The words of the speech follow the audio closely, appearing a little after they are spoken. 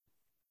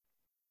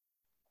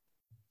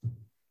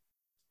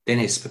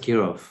Denis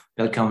Bakirov,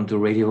 welcome to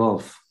Radio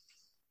Wolf.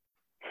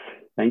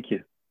 Thank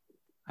you.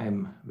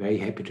 I'm very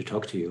happy to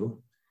talk to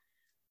you.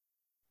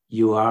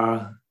 You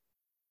are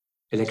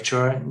a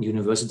lecturer in the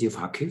University of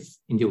Kharkiv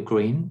in the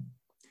Ukraine.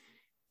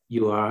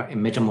 You are a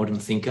meta-modern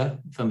thinker,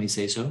 if I may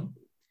say so.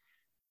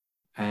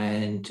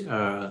 And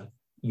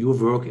you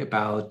work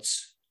about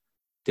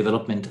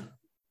development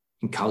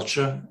in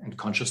culture and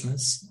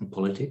consciousness and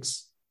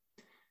politics.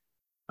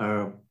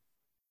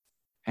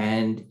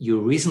 And you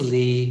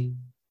recently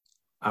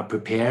are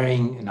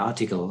preparing an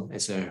article,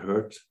 as I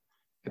heard,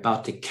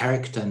 about the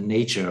character and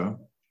nature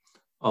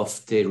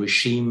of the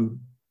regime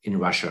in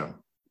Russia.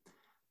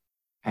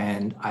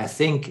 And I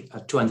think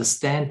to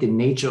understand the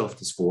nature of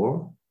this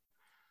war,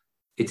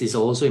 it is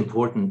also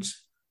important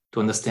to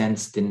understand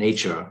the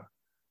nature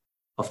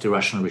of the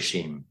Russian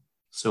regime.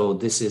 So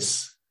this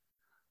is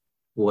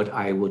what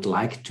I would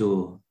like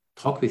to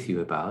talk with you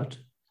about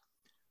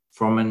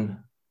from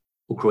an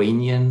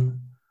Ukrainian,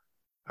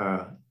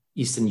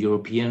 Eastern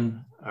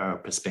European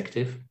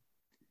perspective.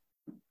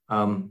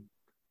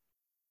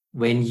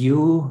 When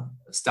you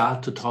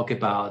start to talk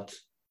about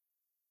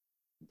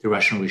the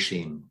Russian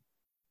regime,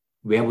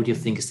 where would you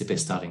think is the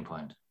best starting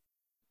point?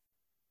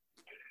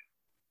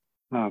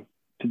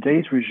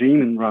 Today's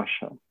regime in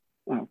Russia,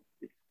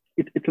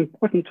 it's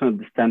important to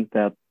understand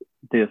that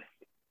this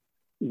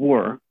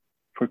war,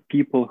 for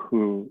people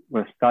who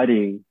were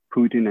studying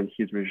Putin and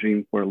his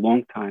regime for a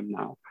long time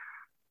now,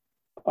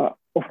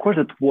 of course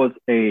it was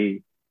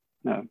a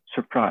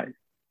surprise,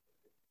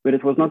 but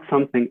it was not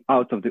something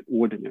out of the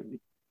ordinary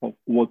of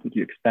what would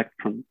you expect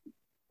from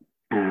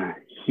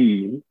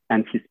him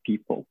and his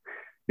people,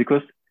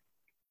 because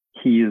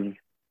his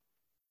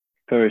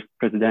first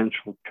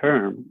presidential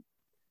term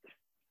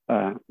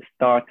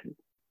started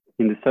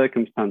in the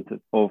circumstances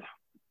of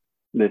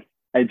this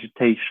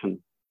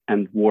agitation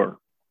and war.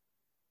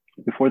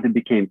 Before he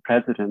became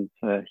president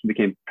for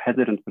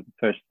the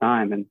first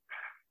time in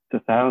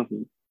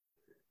 2000.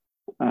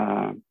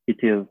 It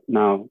is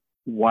now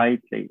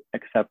widely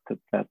accepted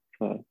that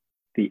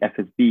the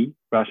FSB,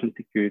 Russian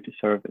Security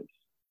Service,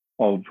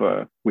 of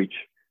which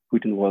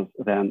Putin was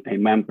then a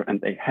member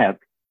and a head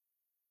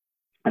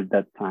at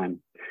that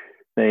time,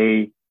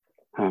 they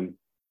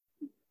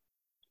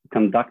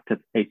conducted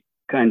they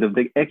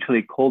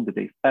actually called it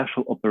a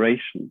special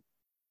operation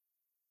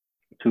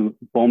to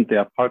bomb the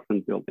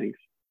apartment buildings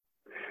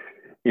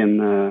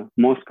in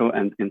Moscow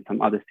and in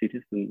some other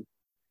cities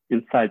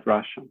inside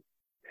Russia,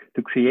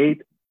 to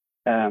create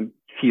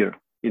fear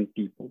in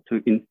people,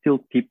 to instill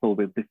people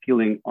with the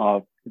feeling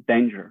of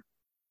danger,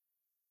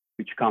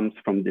 which comes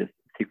from this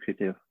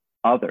secretive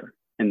other.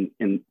 In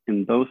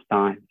those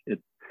times, it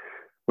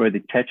were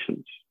the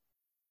Chechens.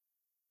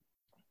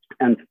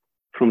 And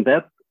from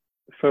that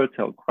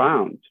fertile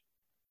ground,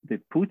 the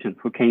Putin,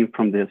 who came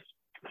from this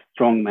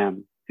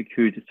strongman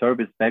security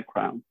service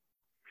background,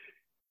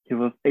 he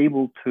was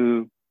able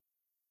to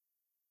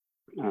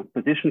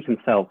position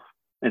himself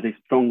as a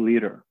strong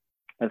leader,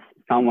 as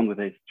someone with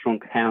a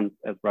strong hand,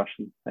 as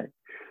Russians say,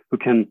 who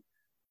can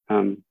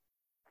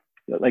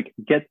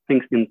get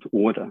things into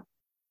order.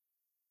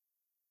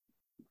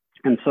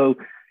 And so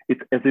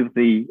it's as if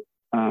the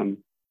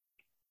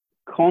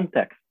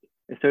context,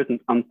 a certain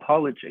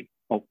ontology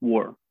of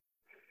war,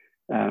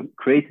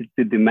 created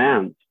the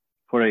demand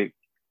for a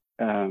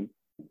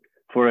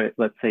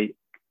let's say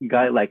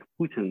guy like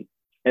Putin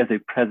as a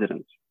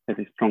president, as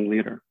a strong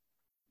leader.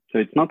 So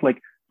it's not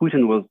like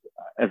Putin was,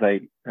 as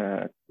I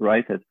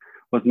write it,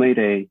 was made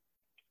a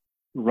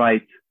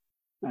right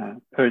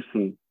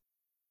person,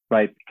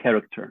 right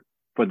character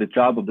for the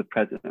job of the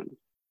president.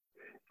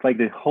 It's like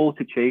the whole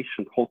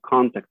situation, whole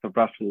context of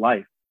Russian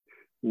life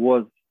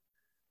was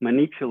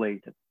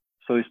manipulated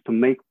so as to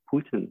make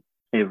Putin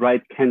a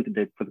right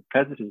candidate for the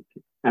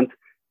presidency. And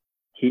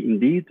he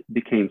indeed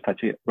became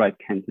such a right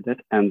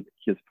candidate. And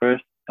his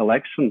first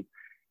election,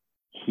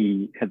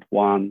 he had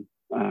won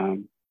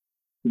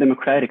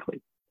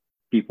democratically.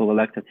 People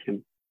elected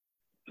him.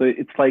 So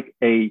it's like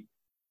a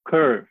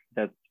curve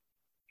that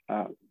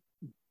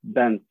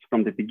bends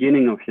from the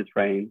beginning of his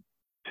reign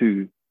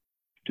to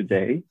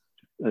today,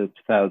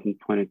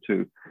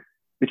 2022,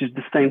 which is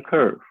the same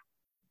curve,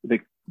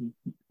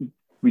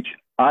 which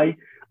I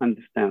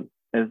understand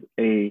as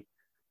a,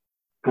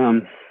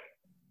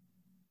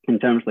 in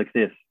terms like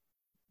this,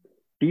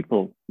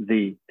 people,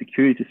 the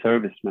security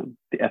servicemen,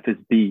 the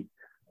FSB,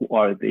 who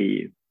are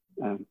the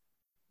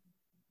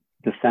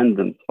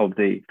descendants of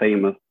the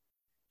famous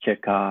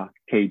Cheka,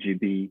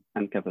 KGB,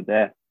 and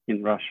KVD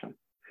in Russia.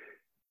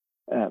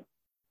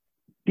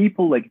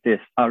 People like this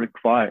are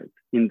required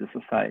in the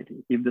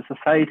society. If the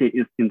society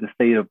is in the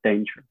state of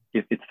danger,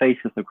 if it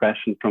faces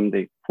aggression from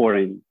the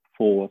foreign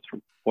force,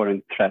 from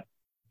foreign threats,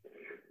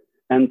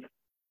 and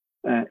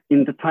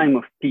in the time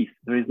of peace,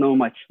 there is no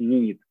much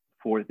need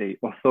for the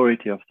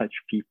authority of such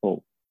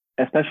people,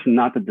 especially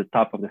not at the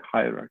top of the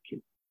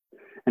hierarchy.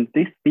 And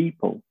these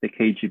people, the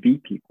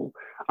KGB people,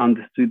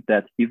 understood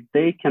that if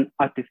they can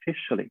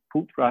artificially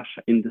put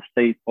Russia in the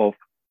state of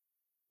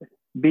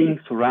being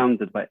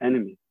surrounded by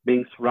enemies,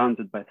 being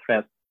surrounded by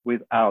threats,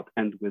 without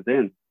and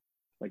within,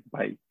 like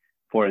by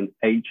foreign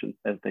agents,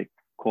 as they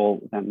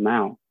call them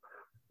now.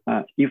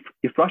 If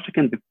Russia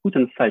can be put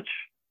in such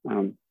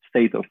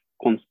state of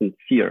constant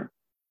fear,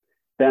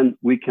 then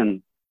we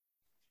can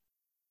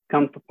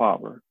come to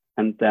power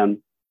and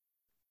then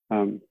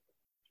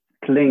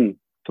cling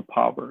to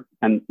power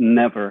and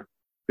never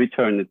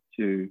return it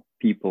to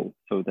people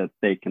so that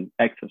they can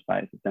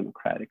exercise it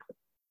democratically.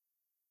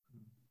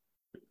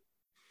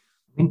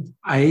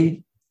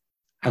 I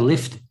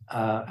lived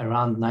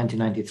around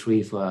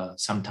 1993 for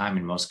some time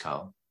in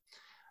Moscow,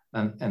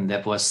 and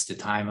that was the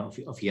time of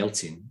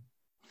Yeltsin.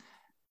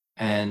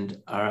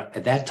 And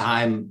at that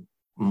time,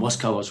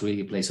 Moscow was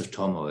really a place of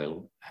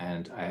turmoil.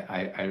 And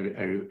I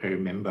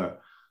remember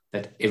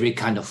that every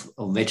kind of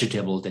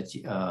vegetable that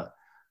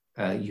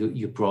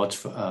you brought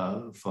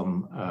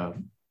from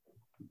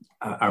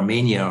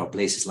Armenia or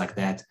places like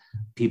that,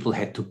 people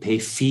had to pay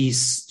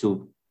fees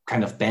to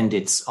kind of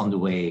bandits on the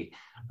way.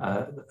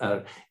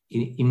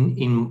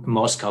 In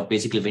Moscow,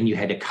 basically, when you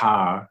had a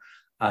car,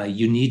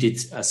 you needed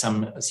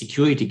some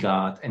security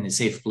guard and a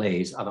safe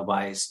place.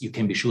 Otherwise, you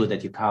can be sure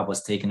that your car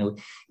was taken away.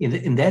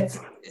 In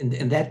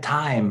that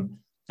time,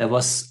 there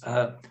was,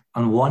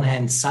 on one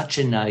hand, such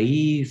a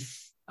naive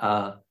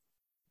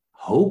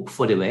hope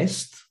for the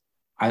West.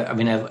 I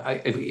mean,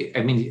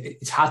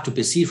 it's hard to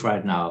perceive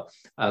right now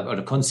or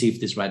to conceive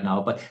this right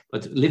now. But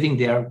living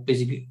there,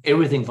 basically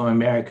everything from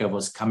America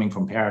was coming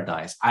from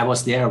paradise. I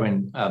was there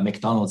when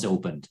McDonald's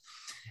opened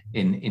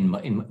in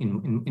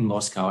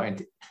Moscow,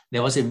 and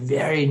there was a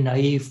very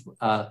naive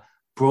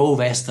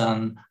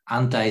pro-Western,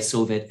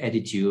 anti-Soviet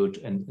attitude,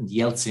 and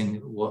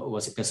Yeltsin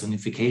was a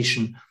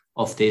personification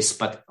of this.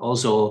 But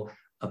also,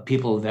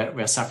 people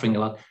were suffering a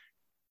lot.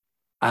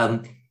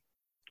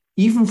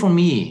 Even for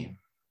me,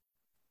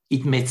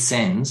 it made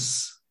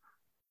sense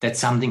that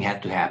something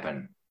had to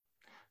happen,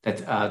 that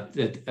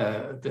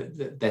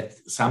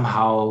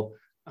somehow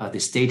the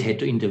state had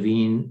to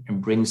intervene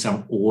and bring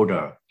some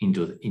order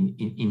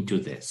into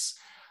this.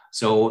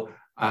 So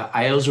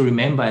I also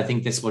remember, I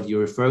think that's what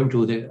you're referring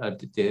to,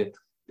 the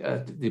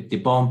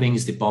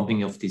bombings, the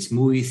bombing of this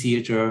movie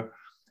theater,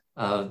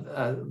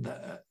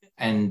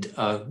 and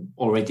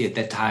already at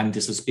that time the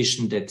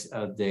suspicion that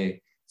the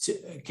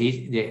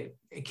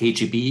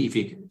KGB, if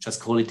you just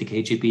call it the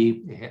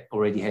KGB,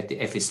 already had the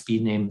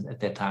FSB name at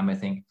that time, I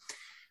think.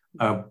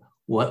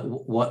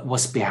 What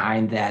was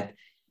behind that?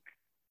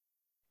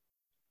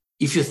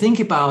 If you think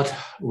about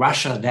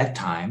Russia at that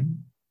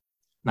time,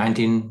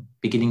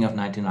 beginning of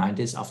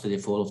 1990s, after the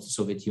fall of the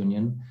Soviet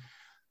Union,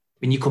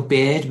 when you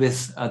compare it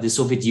with the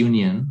Soviet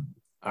Union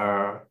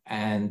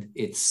and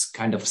its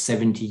kind of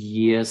 70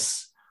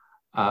 years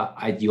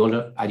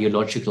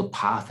ideological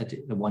path that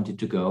they wanted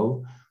to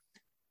go,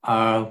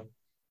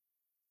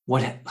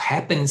 what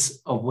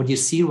happens, or what you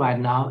see right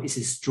now, is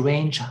a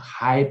strange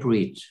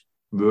hybrid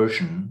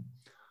version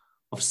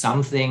of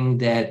something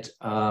that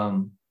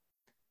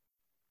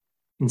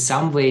in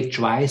some way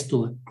tries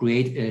to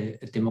create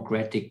a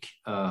democratic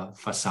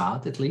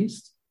facade, at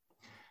least,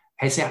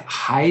 has a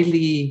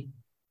highly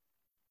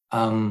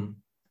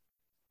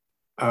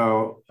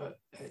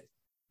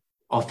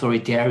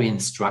authoritarian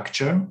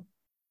structure.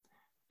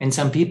 And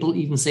some people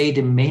even say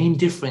the main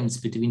difference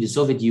between the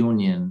Soviet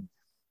Union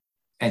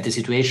and the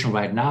situation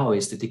right now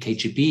is that the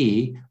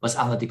KGB was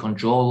under the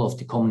control of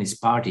the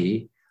Communist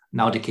Party.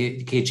 Now the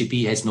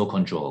KGB has no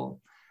control.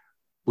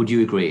 Would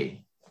you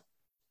agree?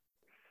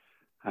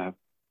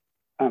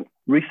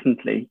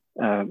 Recently,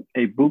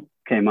 a book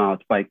came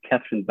out by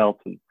Catherine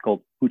Belton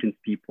called Putin's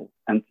People.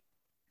 And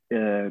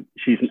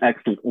she's an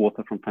excellent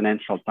author from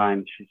Financial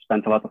Times. She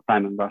spent a lot of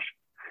time in Russia.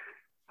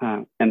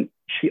 And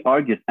she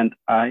argues, and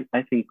I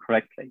think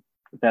correctly,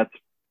 that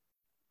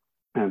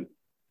the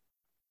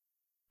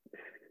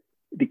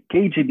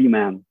KGB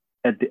men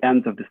at the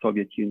end of the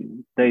Soviet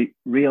Union, they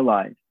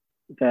realized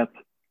that,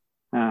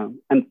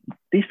 and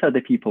these are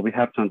the people, we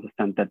have to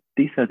understand that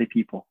these are the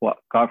people who are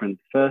governed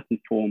first and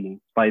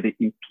foremost by the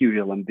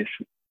imperial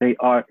ambition. They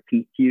are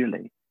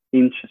sincerely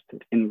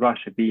interested in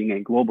Russia being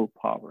a global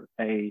power,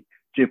 a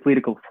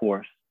geopolitical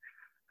force,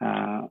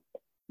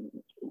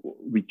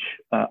 which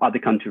other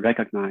countries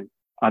recognize.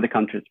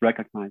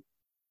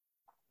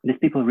 These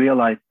people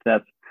realized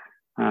that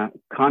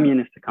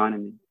communist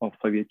economy of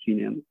Soviet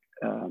Union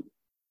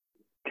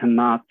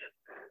cannot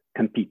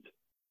compete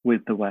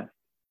with the West,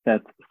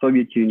 that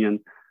Soviet Union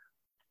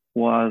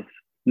was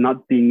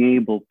not being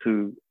able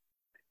to,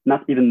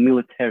 not even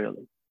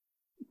militarily,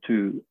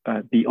 to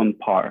be on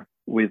par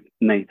with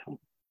NATO.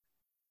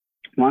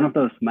 One of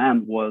those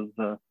men was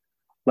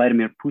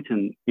Vladimir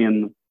Putin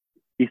in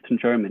Eastern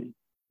Germany.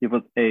 He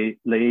was a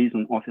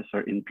liaison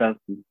officer in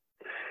Dresden.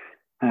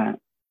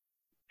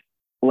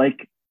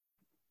 Like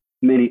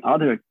many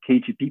other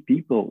KGB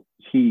people,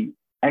 he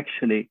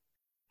actually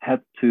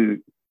had to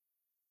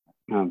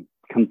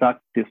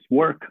conduct this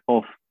work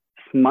of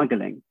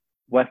smuggling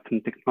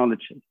Western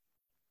technologies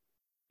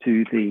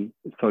to the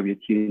Soviet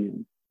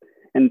Union.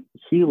 And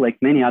he, like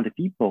many other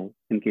people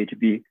in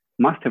KGB,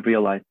 must have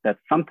realized that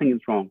something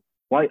is wrong.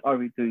 Why are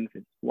we doing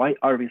this? Why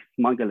are we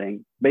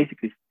smuggling,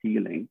 basically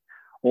stealing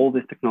all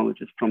these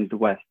technologies from the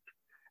West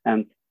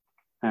and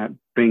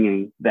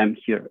bringing them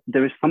here.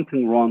 There is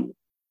something wrong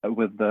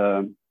with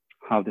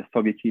how the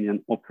Soviet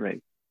Union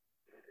operates.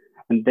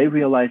 And they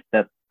realized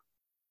that,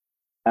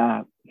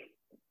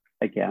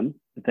 again,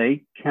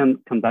 they can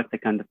conduct a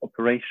kind of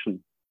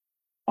operation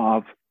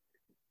of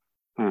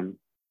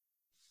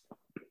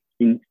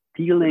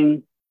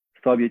instilling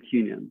Soviet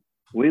Union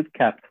with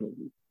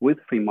capitalism, with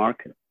free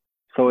market,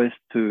 so as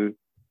to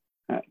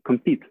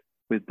compete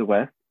with the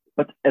West,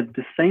 but at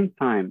the same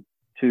time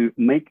to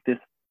make this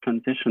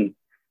transition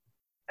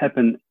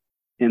happen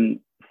in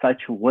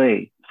such a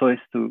way so as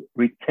to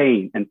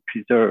retain and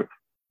preserve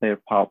their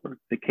power,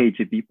 the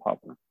KGB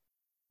power.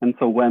 And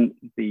so when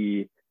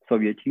the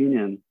Soviet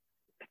Union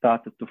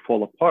started to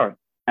fall apart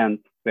and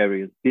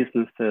various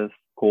businesses,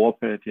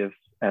 cooperatives,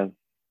 as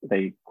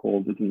they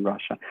called it in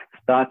Russia,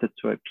 started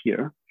to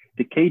appear,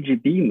 the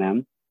KGB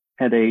men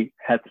had a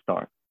head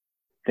start.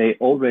 They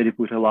already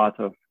put a lot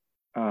of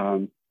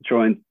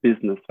joint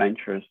business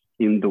ventures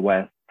in the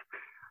West.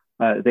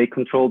 They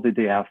controlled the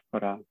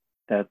diaspora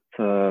that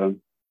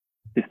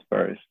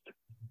dispersed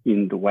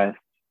in the West.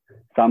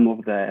 Some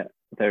of their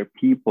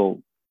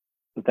people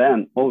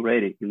then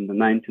already in the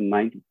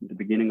 1990s, in the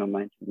beginning of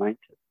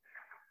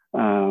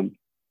 1990s,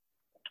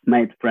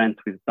 made friends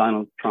with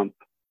Donald Trump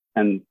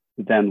and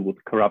then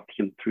would corrupt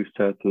him through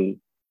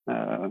certain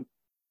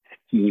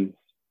schemes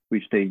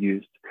which they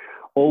used,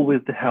 all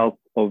with the help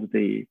of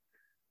the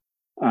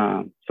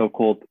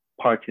so-called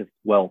party's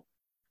wealth,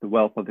 the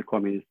wealth of the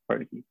Communist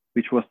Party,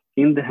 which was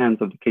in the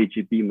hands of the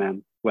KGB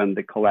men when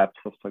the collapse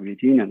of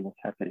Soviet Union was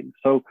happening.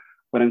 So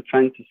what I'm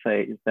trying to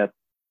say is that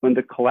when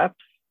the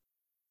collapse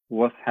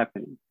was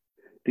happening,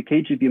 the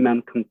KGB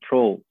men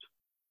controlled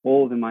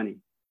all the money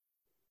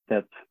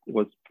that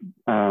was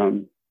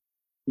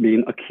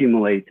being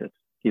accumulated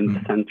in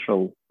the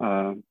central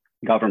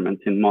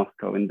government in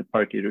Moscow, in the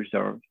party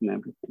reserves and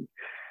everything.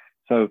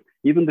 So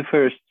even the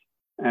first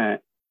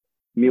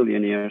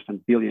millionaires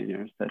and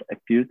billionaires that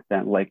appeared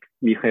then, like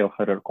Mikhail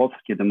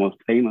Khodorkovsky, the most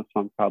famous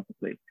one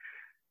probably,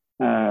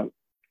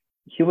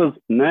 he was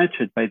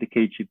nurtured by the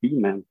KGB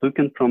men,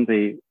 taken from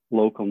the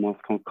local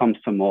Moscow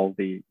Komsomol,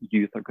 the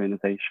youth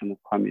organization of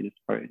Communist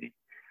Party,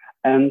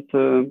 and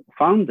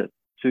founded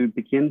to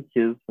begin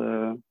his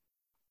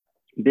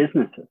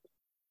businesses.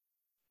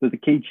 So the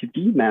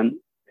KGB men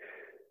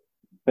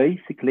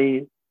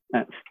basically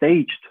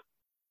staged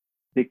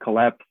the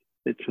collapse,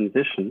 the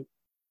transition,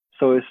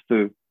 so as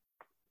to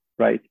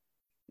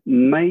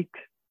make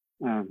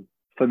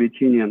Soviet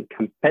Union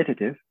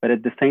competitive, but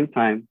at the same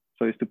time,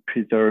 so as to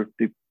preserve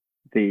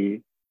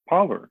the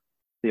power,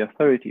 the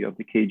authority of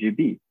the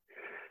KGB.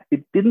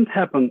 It didn't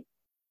happen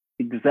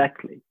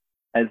exactly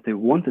as they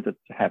wanted it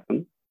to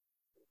happen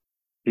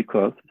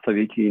because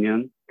Soviet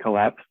Union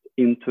collapsed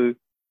into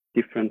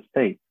different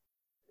states,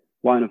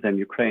 one of them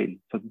Ukraine.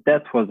 So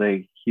that was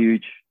a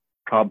huge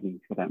problem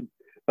for them.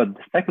 But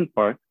the second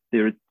part,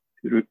 the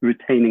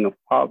retaining of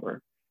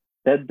power,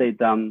 that they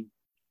done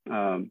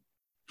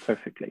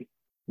perfectly.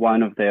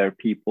 One of their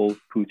people,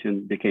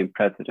 Putin, became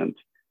president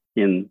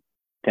in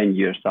 10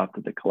 years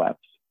after the collapse.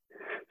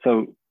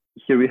 So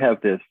here we have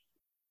this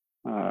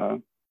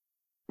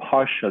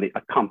partially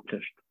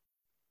accomplished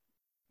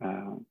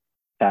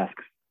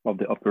tasks of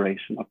the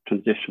operation of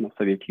transition of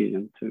Soviet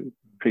Union to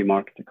free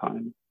market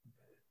economy.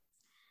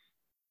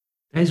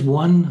 There's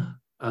one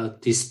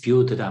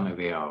dispute that I'm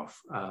aware of,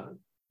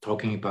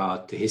 talking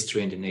about the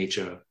history and the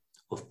nature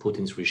of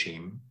Putin's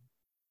regime.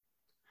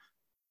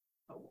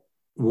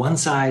 One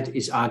side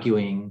is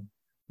arguing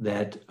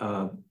that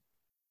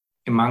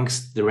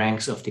amongst the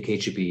ranks of the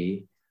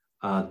KGB,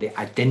 the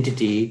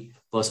identity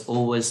was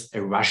always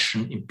a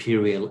Russian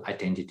imperial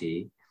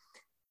identity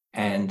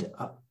and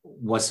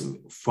was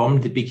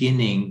from the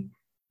beginning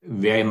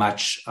very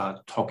much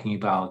talking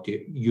about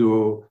the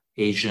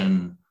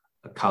Euro-Asian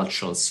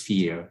cultural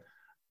sphere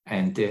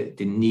and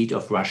the need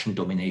of Russian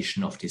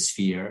domination of this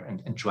sphere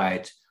and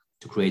tried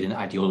to create an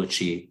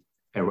ideology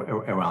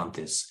around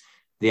this.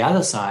 The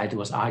other side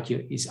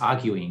is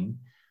arguing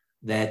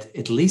that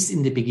at least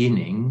in the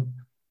beginning,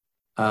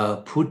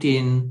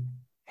 Putin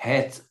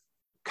had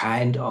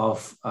kind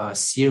of a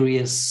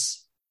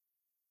serious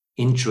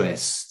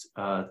interest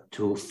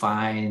to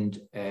find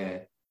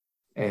a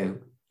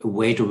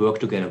way to work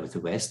together with the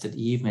West, that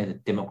even had a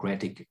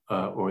democratic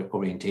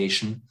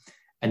orientation.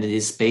 And it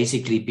is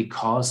basically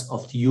because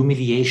of the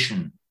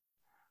humiliation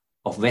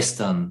of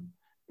Western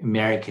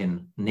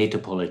American NATO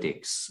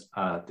politics,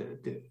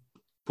 the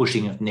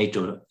pushing of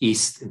NATO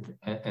east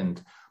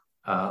and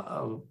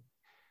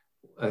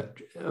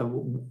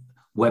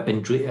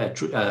weapon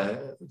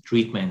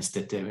treatments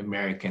that the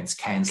Americans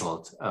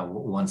canceled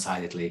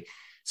one-sidedly.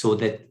 So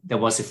that there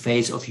was a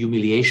phase of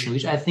humiliation,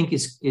 which I think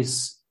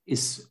is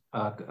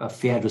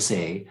fair to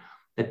say,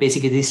 that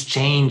basically this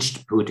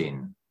changed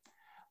Putin.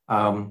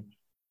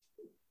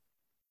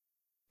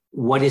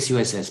 What is your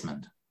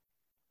assessment?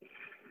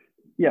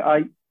 Yeah,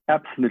 I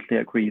absolutely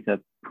agree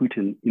that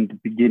Putin, in the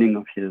beginning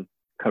of his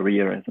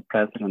career as a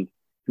president,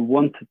 he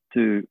wanted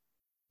to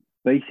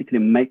basically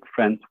make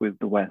friends with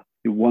the West.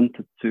 He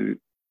wanted to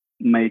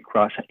make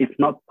Russia, if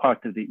not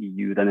part of the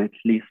EU, then at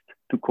least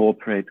to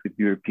cooperate with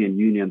the European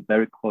Union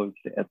very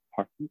closely as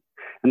partners.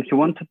 And he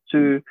wanted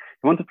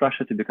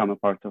Russia to become a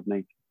part of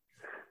NATO.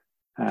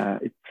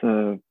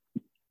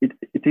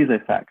 It is a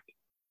fact.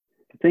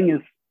 The thing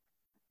is,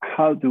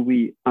 how do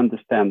we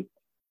understand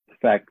the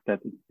fact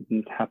that it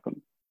didn't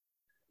happen?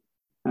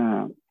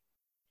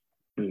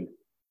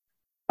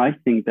 I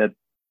think that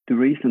the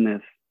reason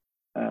is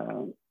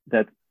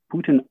that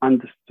Putin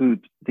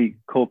understood the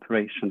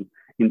cooperation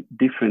in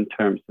different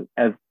terms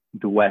as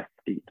the West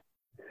did.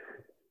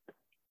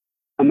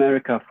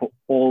 America, for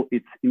all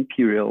its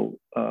imperial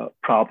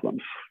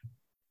problems,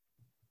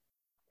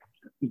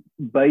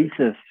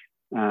 bases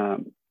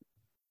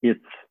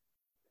its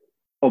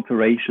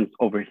operations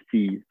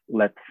overseas,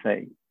 let's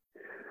say,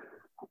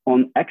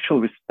 on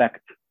actual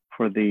respect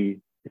for the,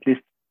 at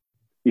least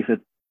if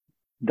it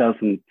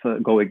doesn't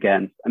go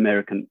against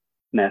American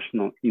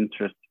national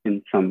interest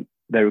in some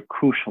very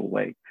crucial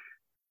way.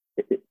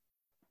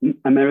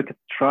 America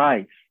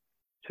tries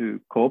to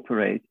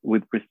cooperate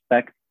with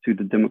respect to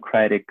the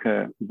democratic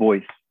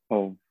voice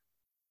of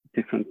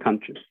different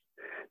countries.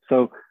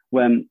 So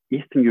when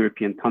Eastern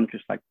European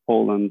countries like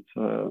Poland,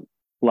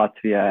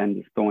 Latvia,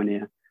 and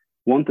Estonia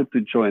wanted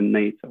to join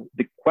NATO,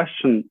 the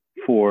question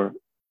for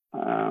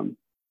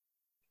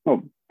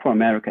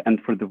America and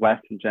for the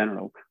West in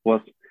general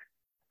was,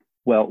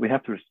 well, we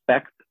have to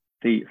respect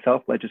the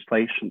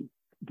self-legislation,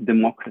 the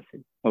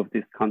democracy of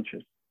these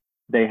countries.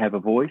 They have a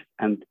voice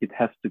and it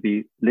has to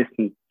be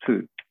listened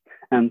to.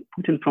 And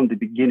Putin from the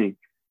beginning,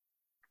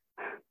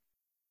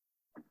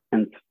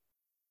 and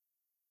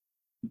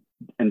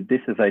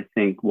this is, I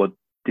think, what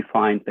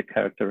defines the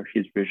character of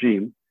his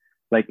regime.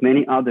 Like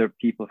many other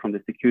people from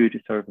the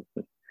security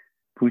services,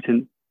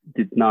 Putin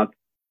did not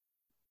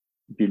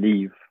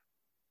believe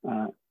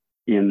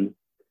in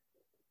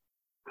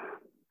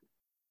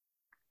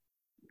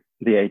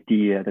the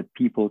idea that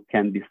people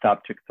can be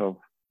subjects of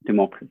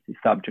democracy,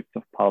 subjects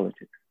of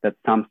politics, that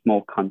some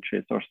small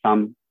countries or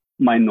some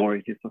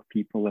minorities of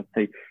people, let's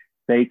say,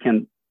 they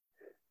can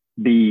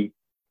be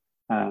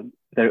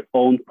their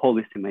own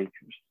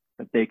policymakers,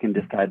 that they can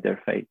decide their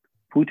fate.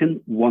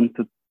 Putin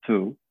wanted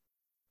to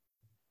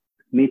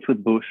meet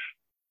with Bush,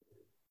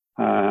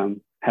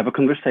 have a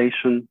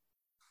conversation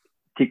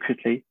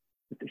secretly.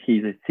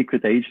 He's a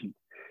secret agent.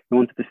 He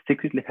wanted to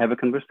secretly have a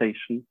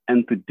conversation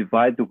and to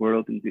divide the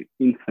world into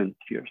infinite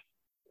spheres.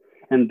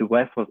 And the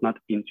West was not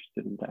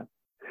interested in that.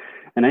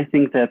 And I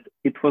think that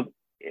it was,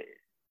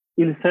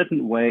 in a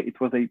certain way, it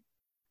was a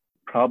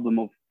problem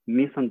of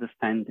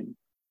misunderstanding.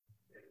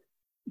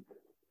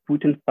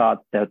 Putin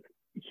thought that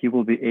he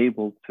will be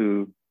able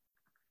to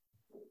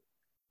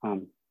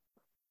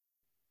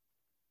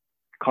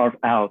carve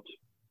out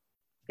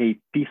a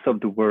piece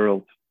of the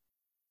world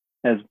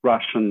as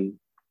Russian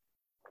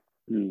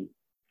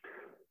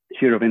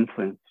sphere of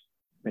influence,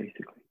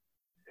 basically.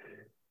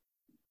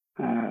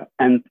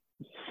 And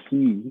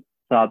he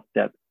thought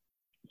that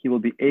he will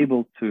be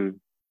able to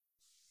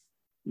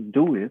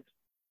do it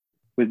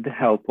with the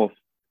help of,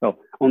 well,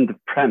 on the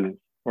premise,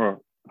 or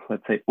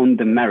let's say on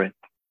the merit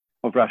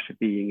of Russia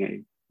being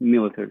a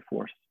military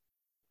force.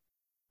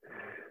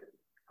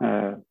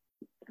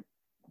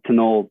 It's an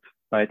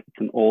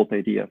old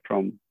idea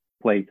from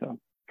Plato,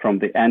 from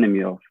the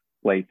enemy of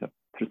Plato,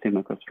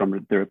 Thrasymachos,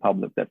 from the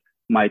Republic, that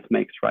might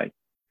makes right.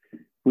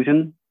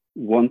 Putin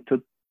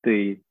wanted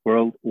the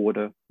world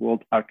order,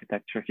 world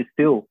architecture. He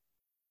still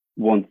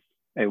wants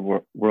a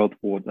world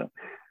order,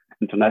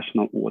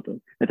 international order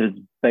that is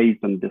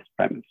based on this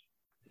premise.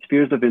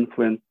 Spheres of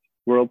influence,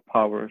 world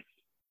powers,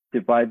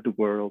 divide the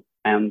world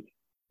and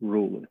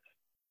rule it,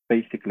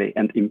 basically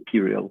an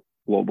imperial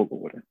global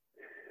order.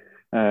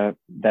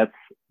 That's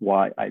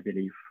why I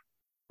believe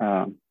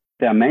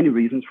there are many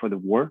reasons for the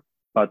war,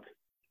 but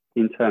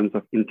in terms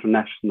of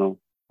international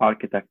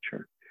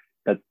architecture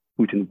that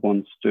Putin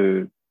wants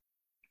to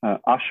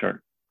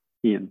usher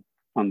in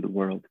on the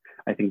world,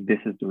 I think this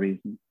is the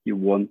reason he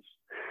wants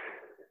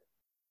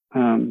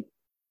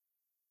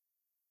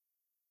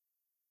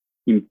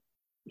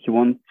he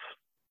wants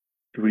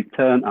to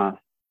return us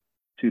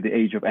to the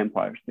age of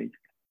empires, basically.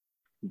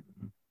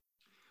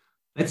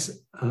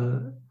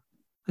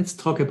 Let's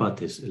talk about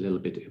this a little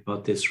bit,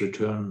 about this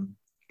return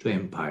to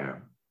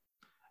empire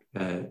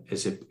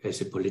as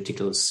a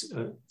political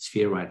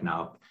sphere right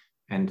now.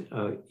 And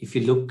if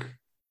you look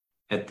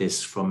at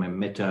this from a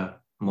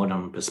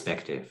meta-modern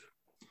perspective,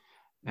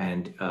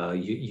 and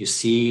you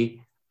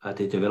see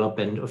the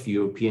development of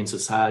European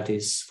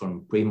societies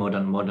from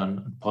pre-modern, modern,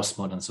 and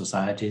postmodern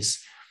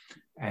societies,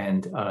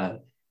 and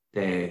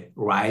the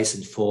rise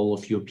and fall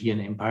of European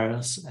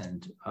empires,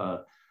 and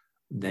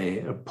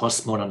the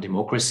postmodern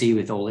democracy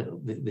with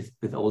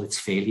all its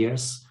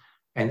failures,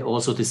 and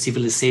also the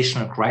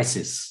civilizational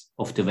crisis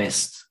of the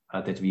West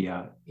that we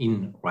are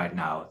in right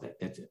now.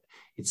 That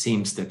it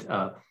seems that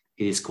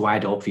it is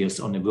quite obvious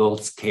on a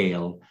world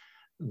scale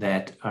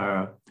that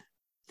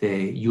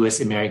the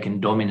US-American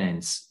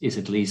dominance is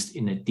at least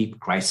in a deep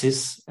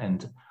crisis,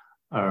 and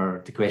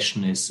The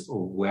question is,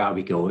 where are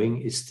we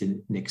going? Is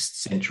the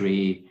next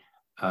century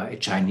a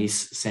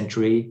Chinese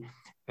century?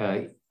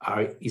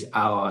 Is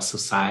our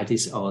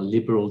societies, our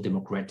liberal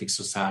democratic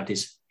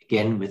societies,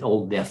 again with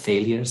all their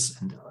failures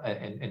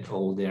and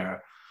all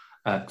their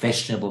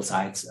questionable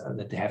sides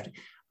that they have,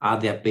 are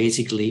they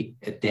basically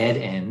a dead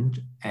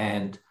end?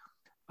 And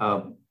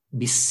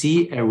we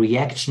see a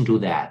reaction to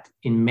that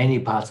in many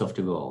parts of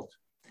the world.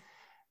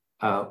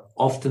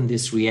 Often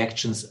these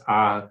reactions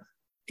are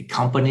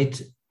accompanied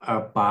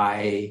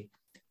by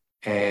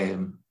a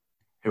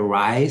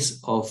rise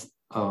of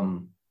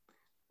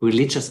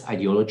religious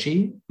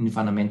ideology in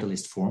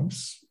fundamentalist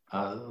forms.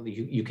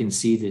 You can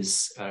see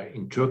this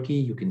in Turkey,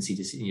 you can see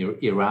this in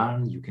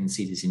Iran, you can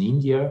see this in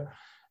India,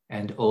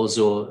 and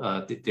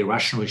also the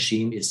Russian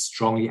regime is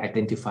strongly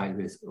identified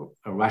with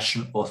a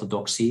Russian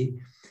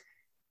orthodoxy.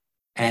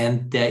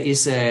 And there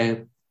is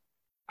a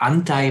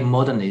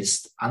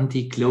anti-modernist,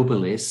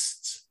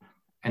 anti-globalist,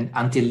 and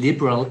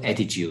anti-liberal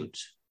attitude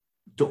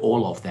to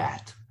all of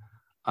that.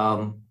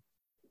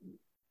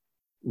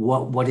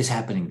 What is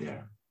happening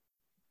there?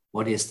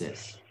 What is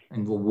this?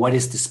 And what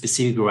is the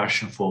specific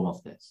Russian form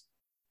of this?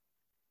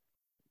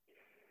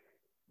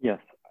 Yes.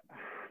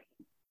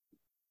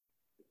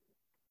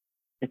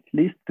 At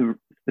least the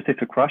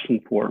specific Russian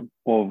form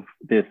of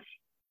this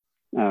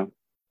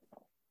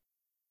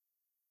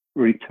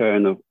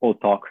return of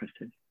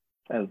autocracy,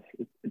 as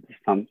it is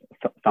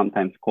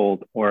sometimes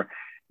called, or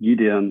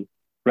Gideon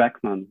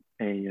Brackman,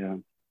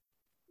 an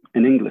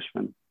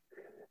Englishman,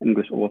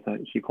 English author,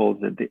 he calls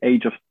it the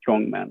age of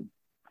strongmen,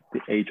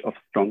 the age of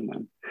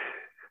strongmen.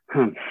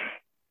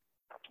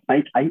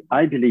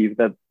 I believe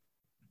that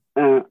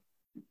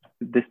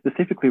the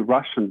specifically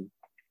Russian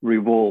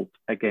revolt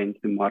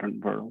against the modern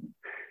world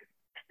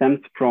stems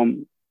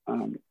from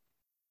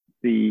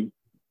the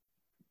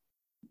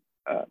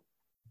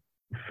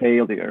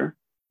failure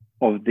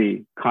of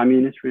the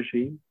communist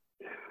regime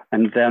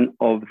and then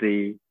of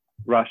the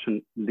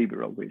Russian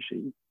liberal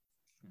regime.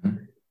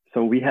 Mm-hmm.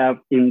 So we have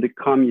in the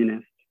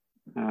communist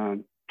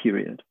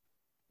period,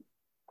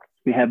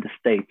 we have the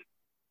state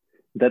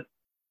that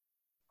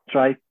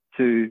tried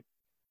to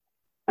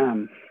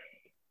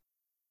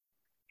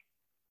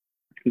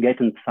get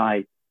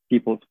inside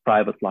people's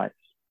private lives,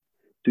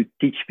 to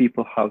teach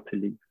people how to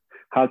live,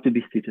 how to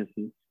be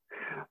citizens,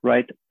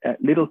 right?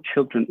 Little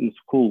children in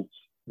schools,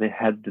 they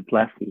had the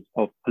lessons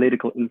of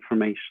political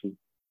information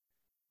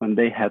when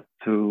they had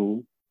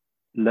to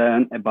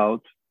learn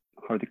about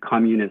how the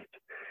communist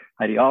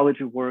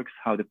ideology works,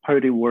 how the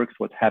party works,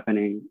 what's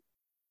happening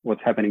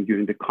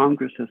during the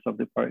congresses of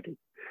the party,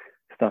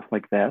 stuff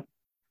like that.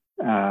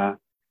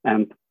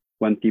 And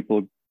when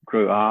people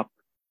grow up,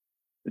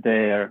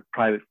 their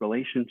private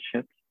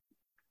relationships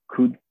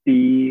could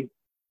be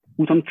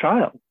put on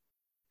trial,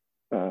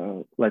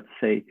 let's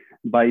say,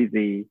 by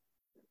the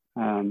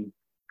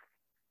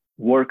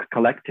work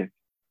collectives,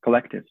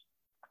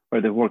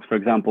 where the works, for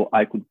example,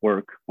 I could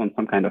work on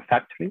some kind of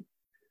factory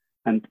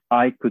and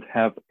I could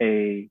have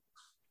a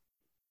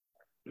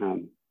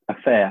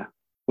affair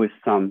with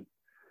some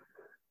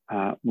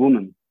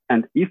woman.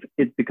 And if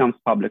it becomes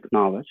public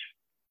knowledge,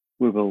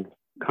 we will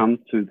come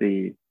to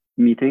the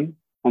meeting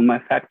on my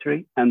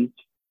factory and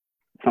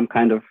some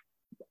kind of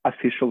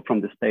official from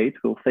the state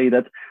will say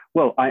that,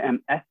 well, I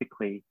am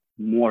ethically,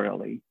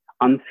 morally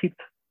unfit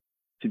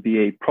to be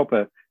a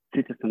proper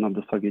citizen of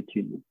the Soviet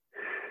Union.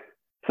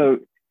 So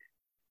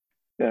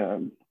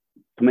to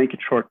make it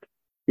short,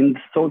 in the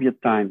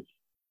Soviet times,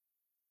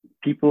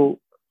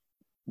 people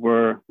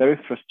were very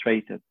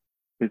frustrated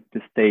with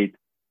the state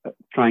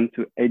trying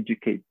to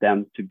educate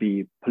them to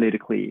be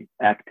politically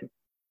active.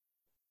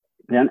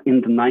 Then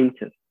in the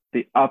 90s,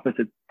 the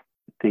opposite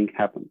thing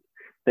happened.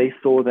 They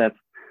saw that,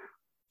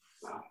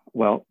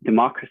 well,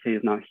 democracy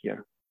is now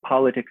here.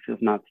 Politics is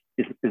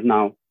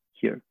now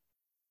here.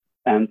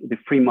 And the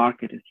free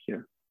market is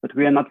here. But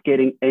we are not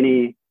getting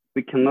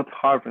we cannot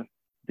harvest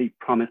the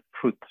promised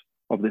fruit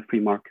of the free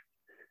market.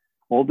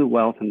 All the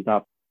wealth ends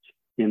up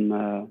in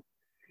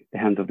the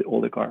hands of the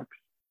oligarchs.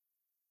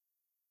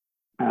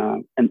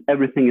 And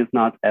everything is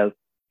not as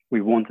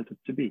we wanted it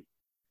to be.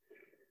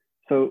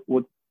 So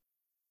what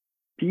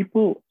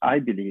people, I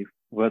believe,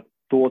 were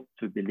taught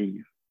to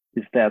believe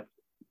is that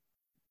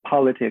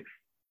politics,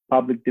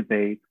 public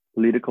debate,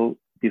 political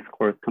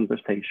discourse,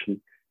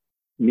 conversation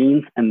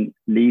means and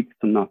leads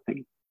to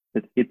nothing.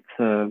 That it's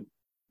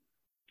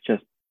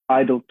just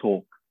idle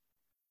talk,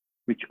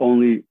 which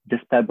only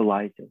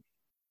destabilizes,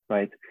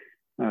 right?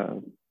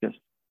 Just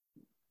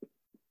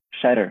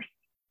shatters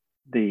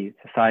the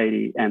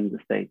society and the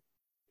state.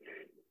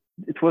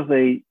 It was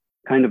a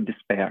kind of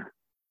despair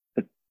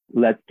that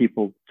led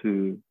people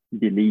to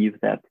believe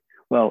that,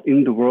 well,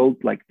 in the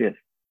world like this,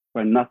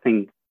 where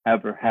nothing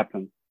ever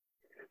happens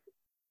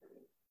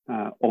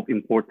of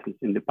importance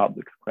in the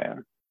public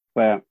square,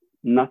 where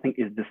nothing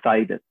is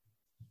decided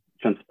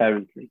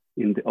transparently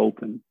in the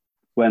open,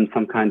 when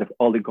some kind of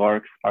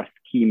oligarchs are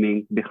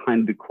scheming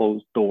behind the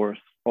closed doors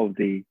of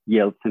the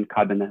Yeltsin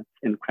cabinets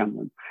in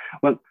Kremlin.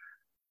 Well,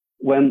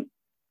 when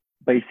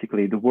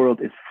basically the world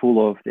is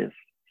full of these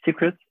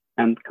secrets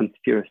and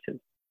conspiracies.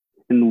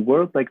 In a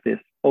world like this,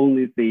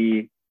 only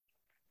the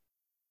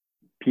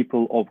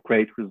people of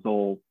great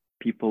resolve,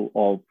 people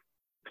of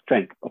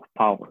strength, of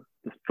power,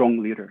 the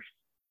strong leaders,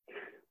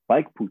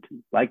 like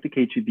Putin, like the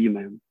KGB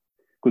man,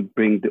 could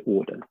bring the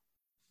order.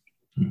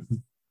 Mm-hmm.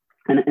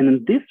 And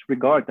in this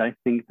regard, I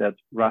think that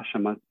Russia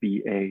must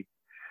be a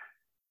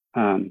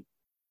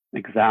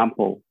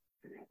example,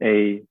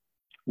 a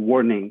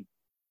warning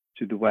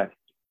to the West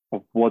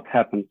of what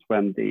happens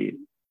when the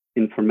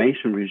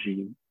information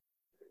regime,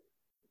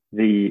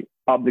 the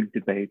public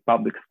debate,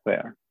 public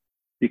square,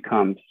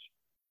 becomes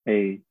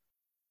a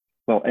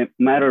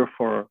matter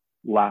for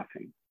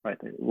laughing, right?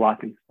 A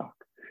laughing stock.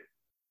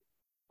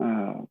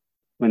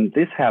 When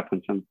this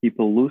happens and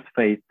people lose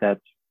faith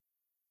that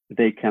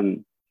they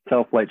can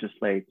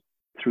self-legislate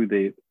through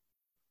the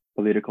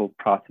political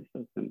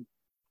processes in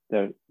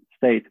their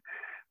state,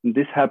 when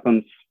this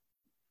happens,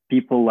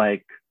 people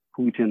like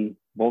Putin,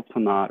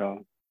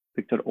 Bolsonaro,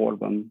 Viktor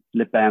Orban,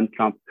 Le Pen,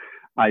 Trump,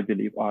 I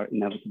believe are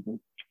inevitable.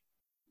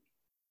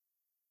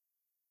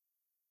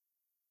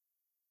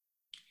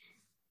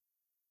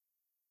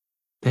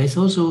 There's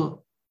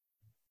also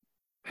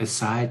a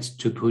side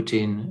to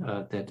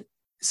Putin that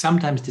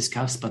sometimes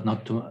discussed, but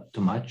not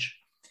too much.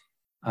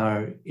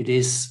 It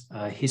is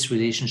his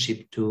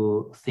relationship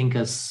to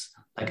thinkers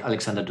like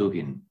Alexander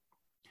Dugin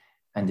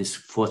and his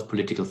fourth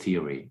political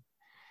theory.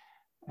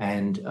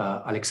 And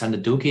Alexander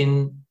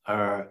Dugin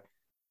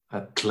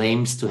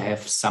claims to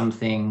have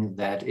something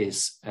that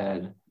is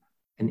an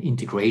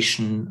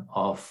integration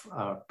of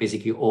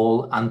basically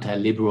all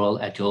anti-liberal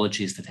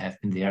ideologies that have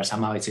been there.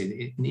 Somehow it's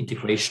an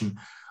integration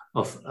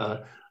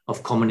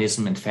of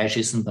communism and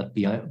fascism, but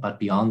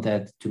beyond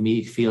that, to me,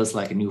 it feels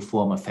like a new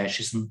form of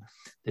fascism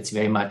that's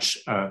very much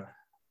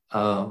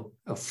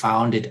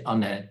founded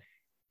on an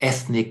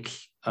ethnic,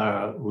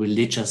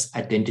 religious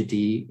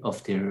identity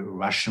of the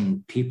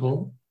Russian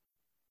people.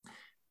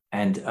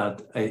 And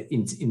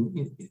in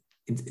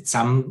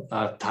some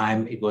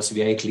time, it was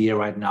very clear.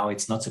 Right now,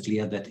 it's not so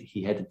clear that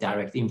he had a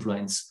direct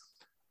influence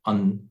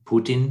on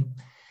Putin.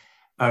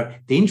 The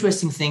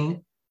interesting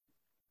thing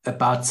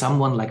about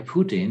someone like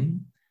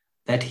Putin,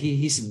 that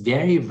he is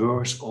very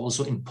versed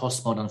also in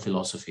postmodern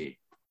philosophy.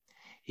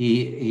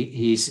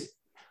 He's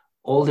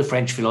all the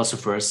French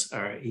philosophers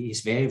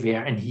he's very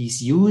aware, and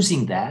he's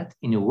using that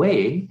in a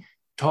way,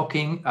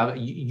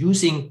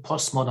 using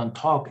postmodern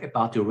talk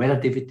about the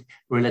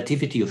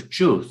relativity of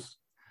truth.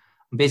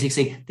 Basically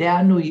saying there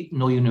are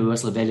no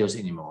universal values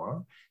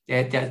anymore.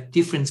 There are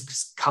different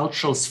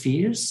cultural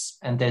spheres,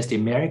 and there's the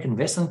American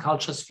Western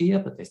culture sphere,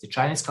 but there's the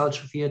Chinese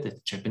culture sphere, there's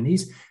the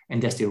Japanese,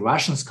 and there's the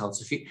Russian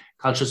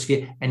culture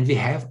sphere, and we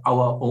have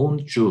our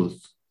own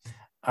truth.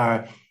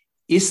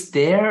 Is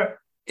there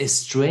a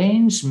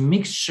strange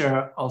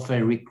mixture of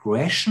a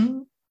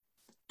regression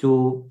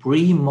to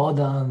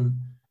pre-modern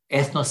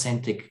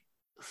ethnocentric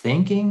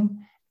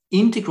thinking,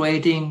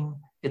 integrating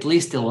at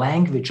least the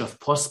language of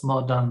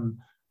postmodern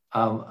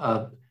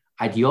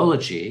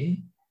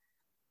ideology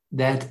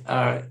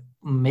that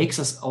makes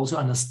us also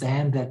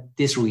understand that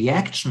this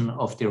reaction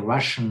of the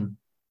Russian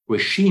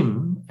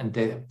regime and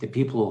the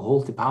people who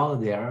hold the power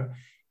there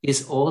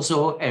is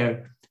also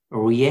a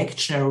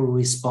reactionary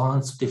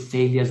response to the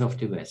failures of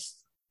the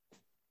West?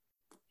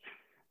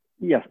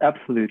 Yes,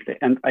 absolutely.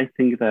 And I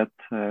think that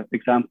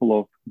example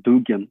of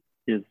Dugin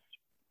is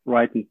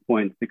right in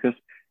point, because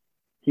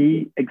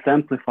he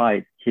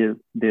exemplified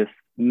this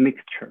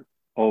mixture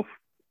of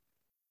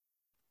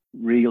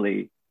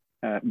really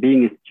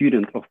being a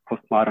student of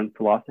postmodern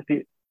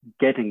philosophy,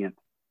 getting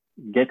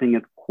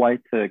it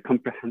quite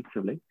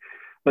comprehensively,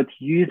 but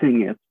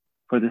using it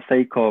for the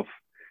sake of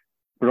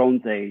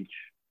Bronze Age,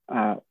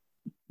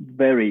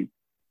 very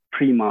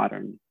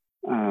pre-modern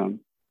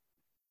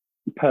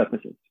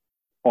purposes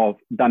of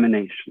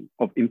domination,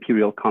 of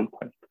imperial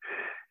conquest.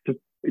 So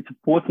it's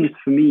important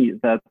for me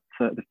that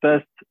the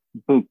first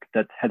book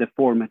that had a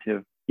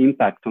formative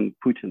impact on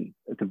Putin,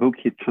 the book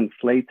he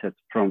translated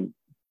from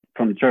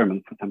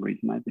German for some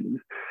reason, I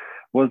believe,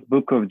 was the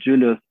book of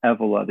Julius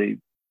Evola, The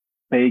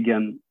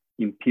Pagan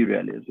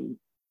Imperialism.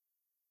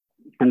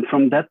 And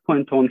from that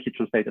point on, he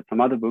translated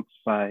some other books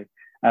by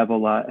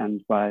Evola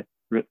and by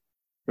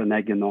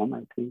René Guénon,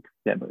 I think.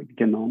 Yeah,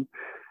 Guénon.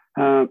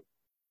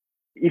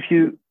 If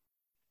you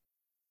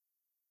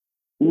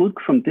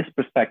look from this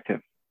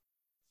perspective,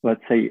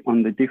 let's say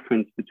on the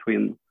difference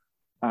between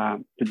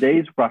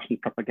today's Russian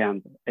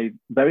propaganda, a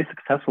very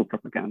successful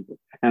propaganda,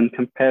 and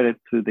compare it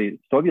to the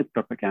Soviet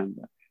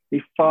propaganda,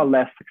 a far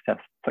less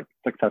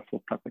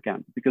successful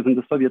propaganda, because in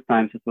the Soviet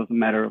times, it was a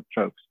matter of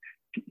jokes.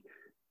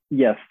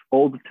 Yes,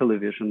 all the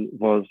television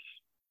was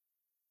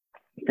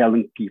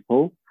telling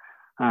people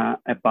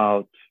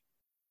about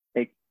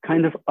a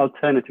kind of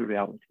alternative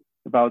reality,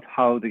 about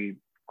how the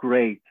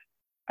great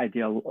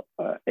ideal,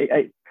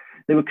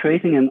 they were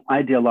creating an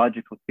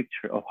ideological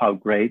picture of how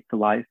great the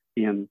life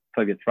in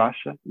Soviet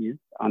Russia is,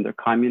 under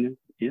communism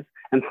is,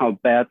 and how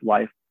bad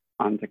life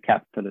under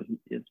capitalism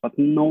is. But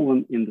no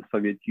one in the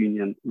Soviet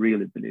Union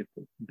really believed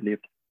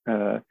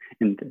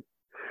in this.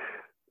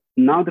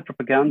 now the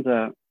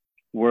propaganda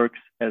works,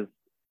 as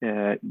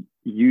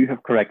you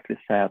have correctly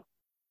said,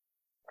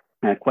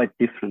 quite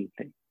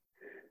differently.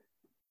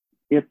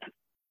 It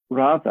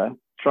rather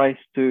tries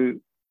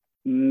to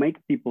make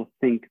people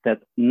think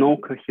that no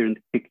coherent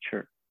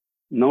picture,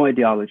 no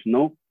ideology,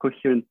 no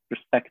coherent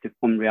perspective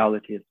on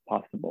reality is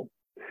possible.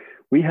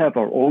 We have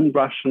our own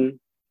Russian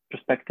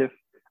perspective.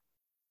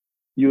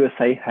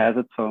 USA has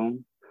its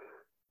own.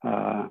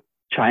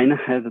 China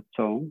has its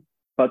own.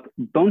 But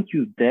don't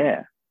you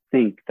dare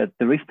think that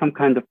there is some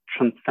kind of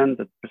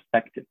transcendent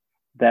perspective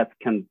that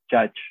can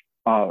judge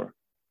our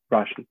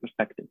Russian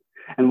perspective.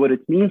 And what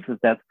it means is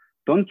that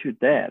don't you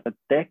dare that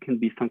there can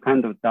be some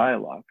kind of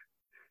dialogue,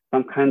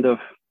 some kind of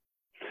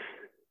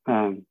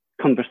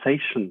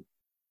conversation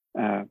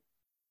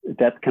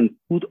that can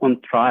put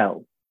on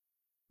trial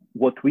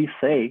what we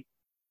say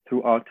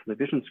through our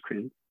television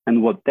screens.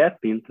 And what that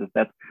means is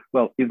that,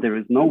 well, if there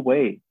is no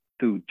way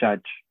to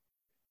judge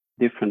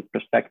different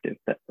perspectives,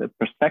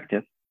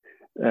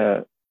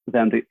 then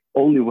the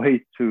only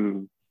way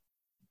to,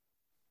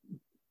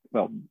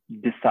 well,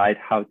 decide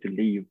how to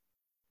live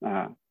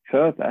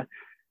further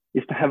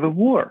is to have a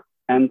war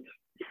and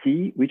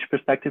see which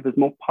perspective is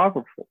more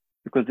powerful.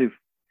 Because if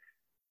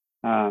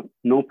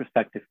no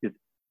perspective is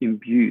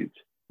imbued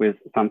with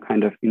some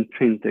kind of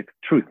intrinsic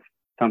truth,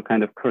 some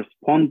kind of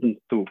correspondence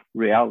to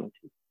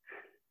reality,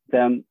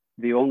 then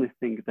the only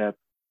thing that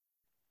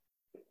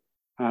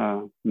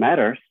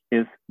matters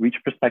is which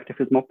perspective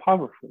is more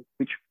powerful,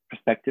 which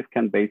perspective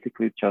can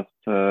basically just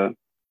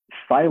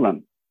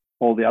silence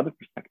all the other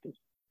perspectives.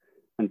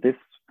 And this,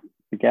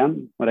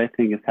 again, what I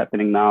think is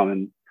happening now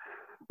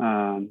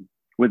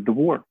with the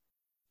war.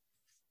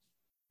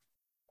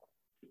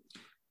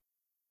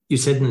 You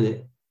said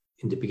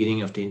in the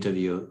beginning of the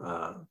interview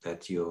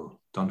that you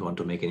don't want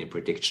to make any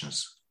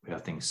predictions where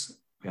things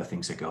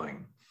are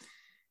going.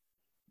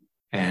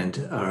 And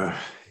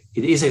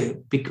it is a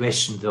big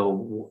question,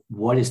 though.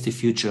 What is the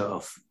future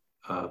of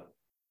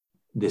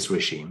this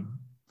regime?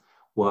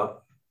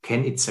 Well,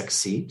 can it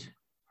succeed?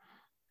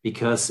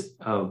 Because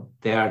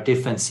there are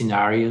different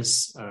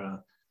scenarios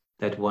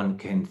that one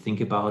can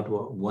think about.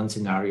 One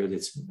scenario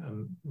that's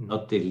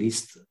not the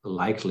least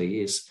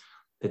likely is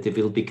that there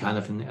will be kind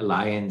of an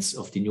alliance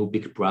of the new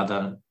big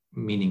brother,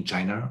 meaning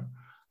China,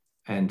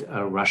 and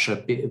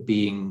Russia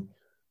being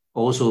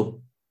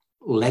also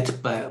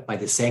led by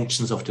the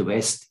sanctions of the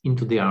West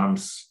into the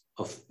arms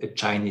of a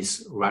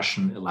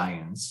Chinese-Russian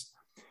alliance,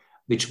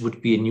 which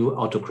would be a new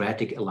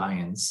autocratic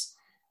alliance.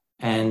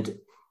 And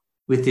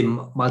with the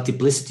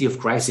multiplicity of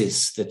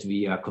crises that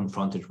we are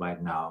confronted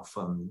right now,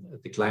 from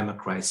the climate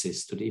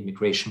crisis to the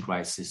immigration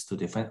crisis to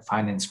the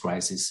finance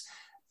crisis,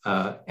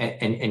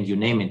 and you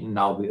name it,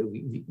 now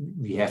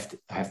we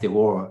have the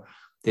war,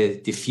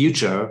 the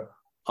future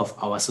of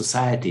our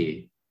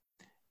society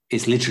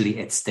is literally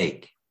at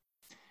stake.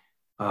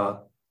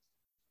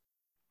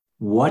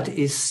 What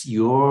is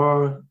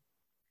your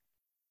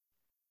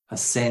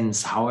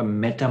sense how a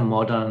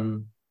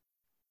meta-modern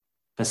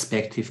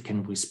perspective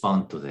can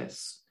respond to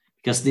this?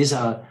 Because these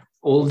are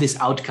all these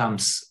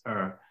outcomes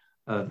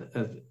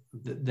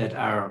that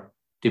are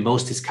the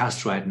most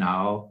discussed right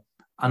now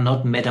are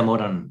not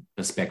meta-modern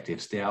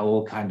perspectives. They are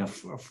all kind of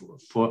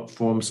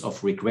forms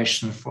of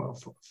regression,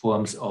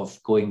 forms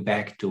of going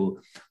back to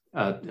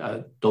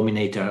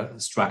dominator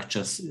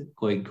structures,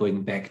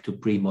 going back to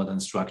pre-modern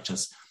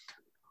structures.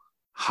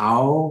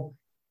 How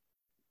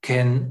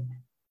can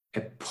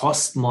a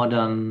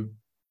postmodern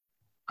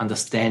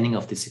understanding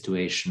of the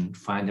situation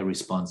find a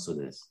response to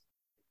this?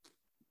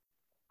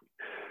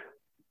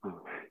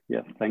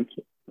 Yes, thank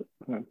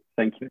you.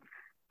 Thank you.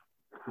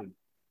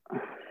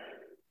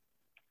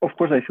 Of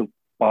course, I feel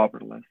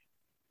powerless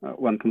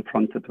when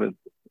confronted with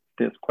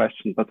this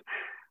question, but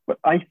what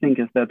I think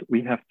is that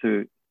we have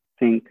to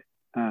think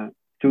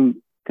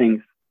two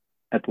things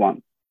at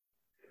once.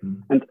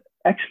 Mm. And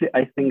actually,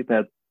 I think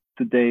that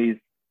today's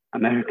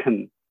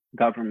American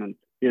government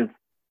is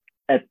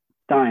at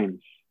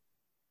times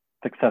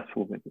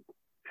successful with it.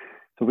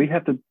 So we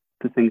have to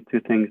think two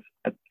things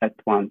at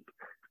once.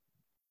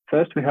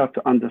 First, we have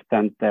to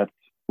understand that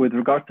with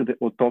regard to the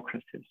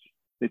autocracies,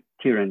 the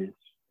tyrannies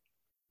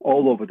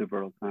all over the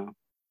world now,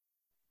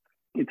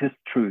 it is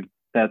true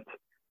that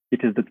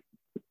it is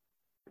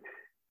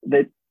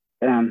that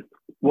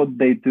what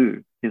they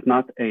do is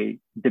not a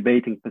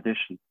debating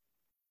position.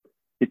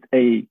 It's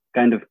a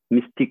kind of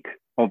mystique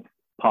of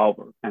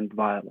power and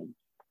violence.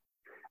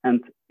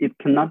 And it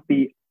cannot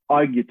be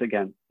argued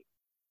against.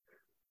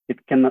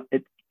 It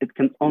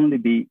can only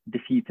be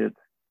defeated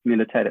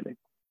militarily.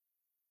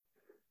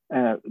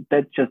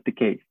 That's just the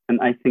case.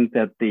 And I think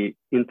that the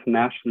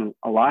international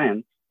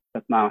alliance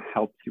that now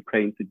helps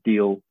Ukraine to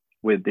deal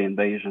with the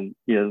invasion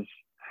is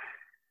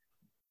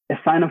a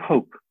sign of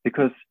hope,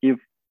 because if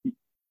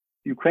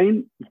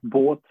Ukraine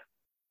bought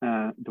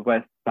the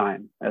West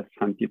time, as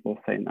some people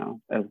say now,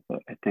 as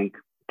I think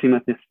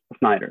Timothy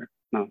Snyder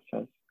now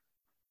says,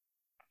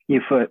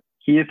 if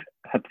Kiev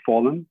had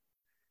fallen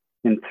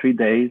in 3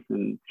 days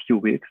and few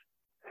weeks,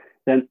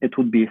 then it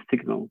would be a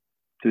signal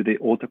to the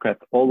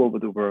autocrats all over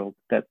the world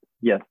that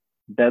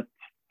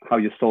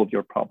solve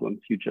your problems.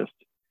 You just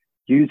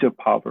use your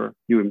power,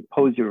 you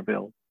impose your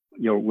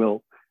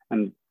will,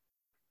 and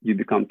you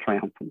become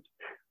triumphant.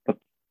 But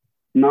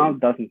now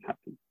it doesn't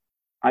happen.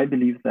 I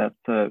believe that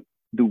the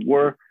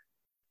war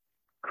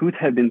could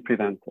have been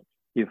prevented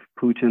if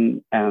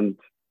Putin and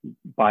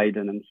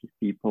Biden and his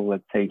people,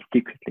 let's say,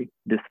 secretly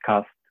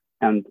discussed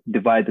and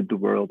divided the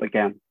world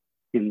again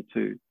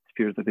into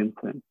spheres of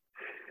influence.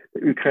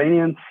 The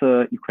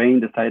Ukraine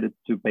decided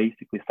to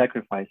basically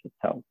sacrifice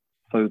itself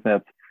so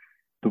that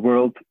the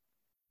world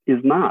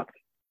is not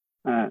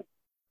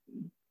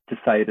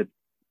decided,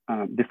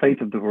 the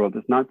fate of the world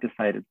is not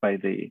decided by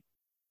the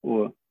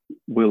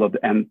will of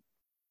the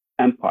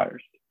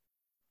empires.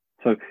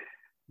 So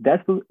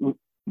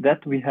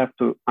that we have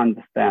to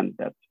understand,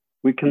 that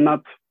we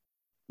cannot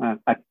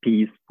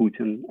appease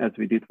Putin as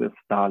we did with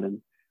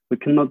Stalin. We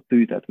cannot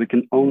do that. We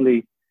can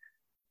only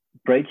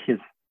break his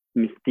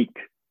mystique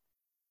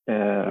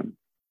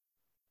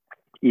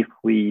if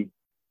we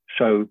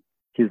show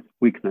his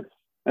weakness,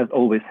 as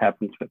always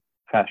happens with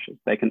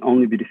fascists. They can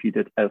only be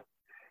defeated as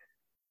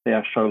they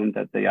are shown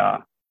that they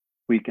are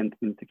weak and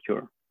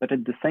insecure. But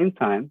at the same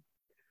time,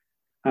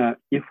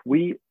 if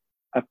we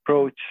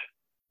approach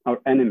our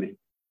enemy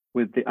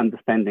with the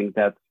understanding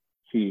that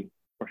he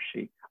or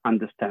she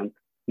understands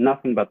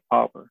nothing but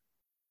power,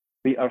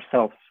 we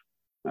ourselves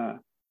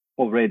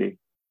already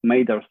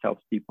made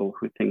ourselves people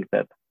who think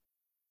that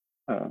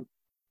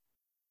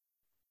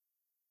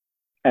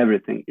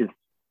everything is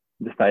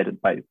decided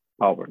by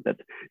power, that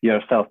we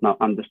ourselves now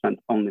understand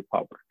only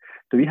power.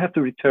 So we have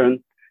to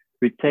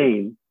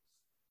retain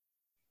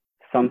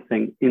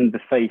something in the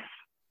face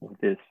of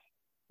this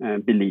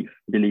belief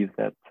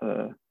that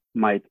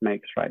might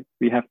makes right.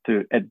 We have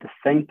to, at the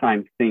same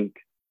time, think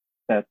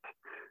that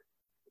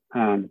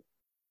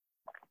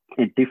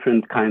a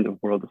different kind of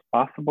world is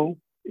possible,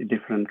 a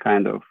different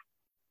kind of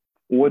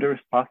order is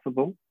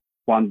possible,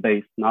 one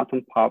based not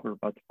on power,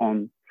 but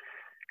on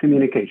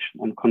communication,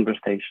 on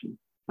conversation,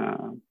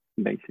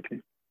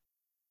 basically.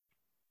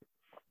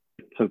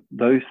 So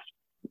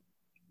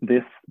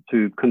these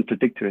two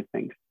contradictory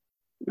things,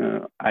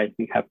 I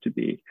think, have to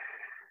be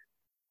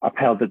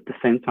upheld at the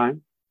same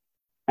time.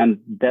 And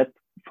that,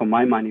 for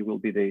my money, will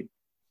be the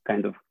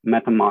kind of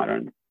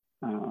meta-modern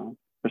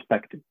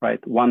perspective,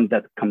 right? One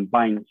that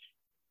combines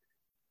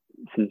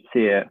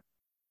sincere,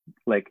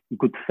 like,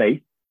 good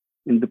faith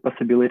in the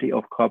possibility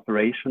of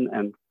cooperation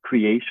and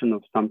creation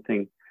of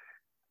something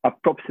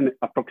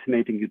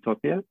approximating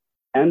utopia,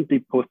 and the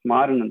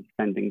postmodern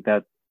understanding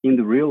that in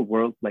the real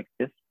world like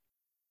this,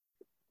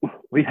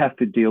 we have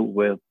to deal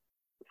with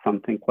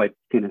something quite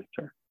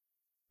sinister.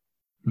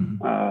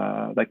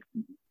 Like,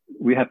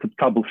 we have to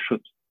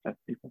troubleshoot, as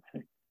people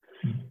say.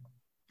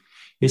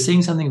 You're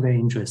saying something very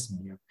interesting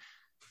here.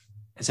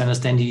 As I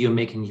understand you, you're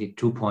making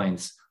 2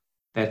 points,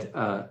 that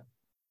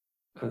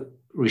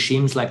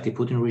regimes like the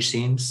Putin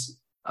regimes,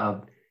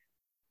 out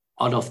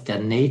of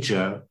their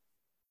nature,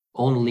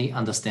 only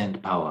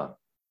understand power.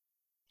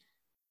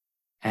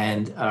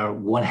 And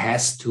one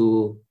has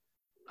to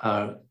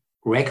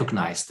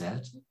recognize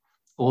that,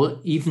 or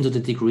even to the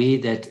degree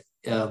that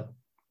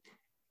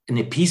an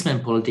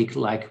appeasement politic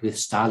like with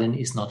Stalin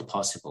is not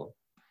possible,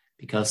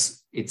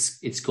 because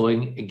it's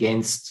going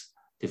against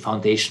the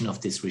foundation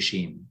of this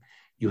regime.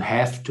 You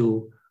have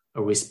to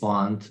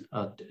respond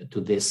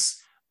to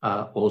this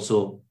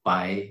also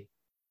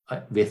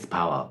with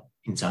power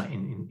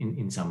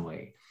in some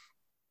way.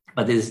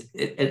 But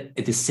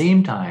at the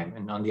same time,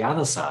 and on the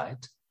other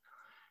side,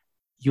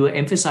 you are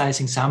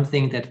emphasizing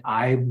something that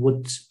I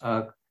would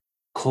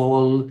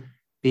call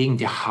being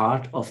the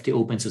heart of the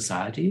open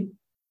society,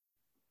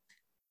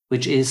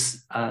 which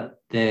is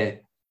the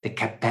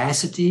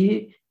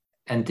capacity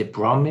and the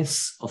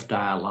promise of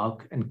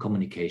dialogue and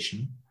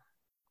communication.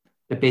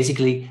 That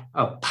basically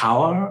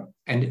power,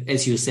 and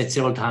as you said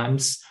several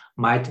times,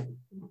 might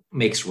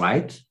makes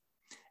right,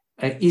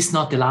 is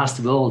not the last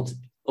word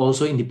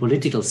also in the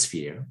political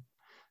sphere,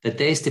 that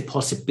there is the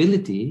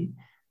possibility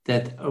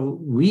that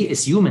we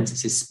as humans,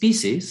 as a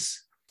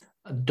species,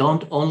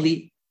 don't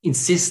only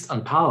insist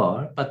on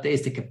power, but there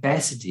is the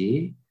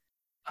capacity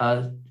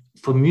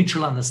for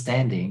mutual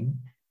understanding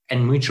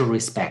and mutual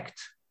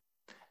respect.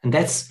 And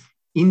that's,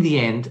 in the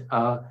end,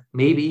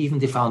 maybe even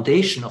the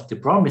foundation of the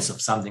promise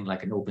of something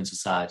like an open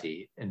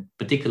society, in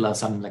particular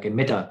something like a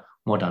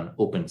meta-modern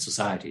open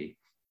society,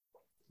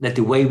 that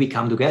the way we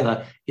come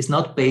together is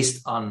not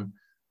based on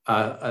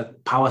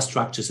power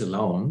structures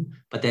alone,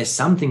 but there's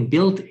something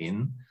built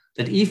in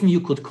that even you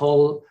could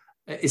call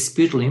a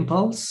spiritual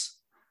impulse,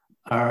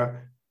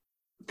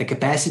 the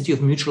capacity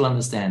of mutual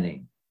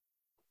understanding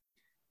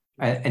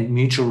and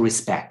mutual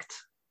respect.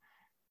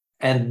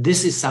 And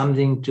this is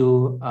something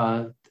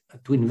to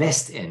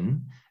invest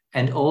in,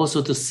 and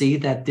also to see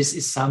that this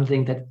is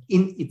something that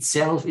in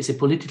itself is a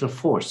political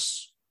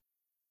force,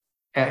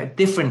 a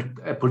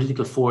different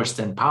political force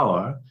than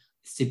power.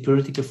 It's the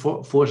political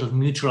force of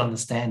mutual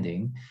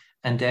understanding.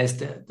 And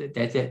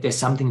there's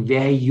something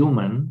very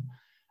human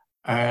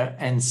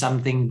and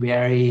something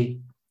very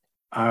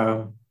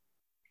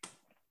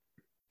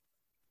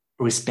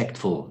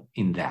respectful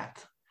in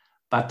that.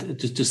 But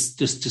to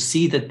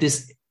see that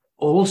this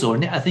also,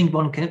 and I think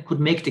one could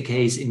make the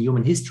case in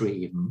human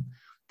history even,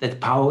 that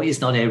power is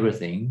not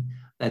everything,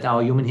 that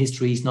our human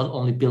history is not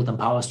only built on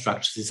power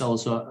structures, it's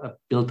also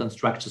built on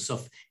structures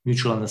of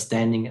mutual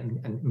understanding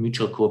and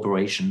mutual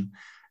cooperation.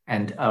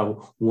 And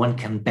one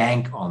can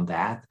bank on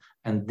that.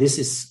 And this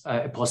is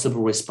a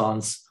possible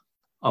response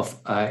of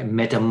a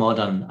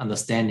meta-modern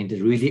understanding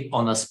that really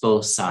honors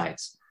both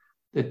sides.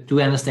 Do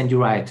I understand you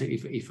right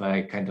if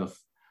I kind of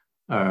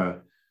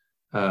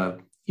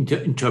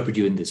interpret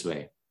you in this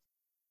way?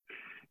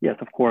 Yes,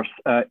 of course.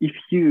 If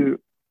you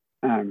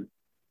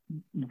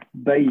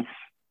base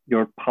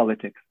your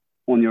politics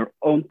on your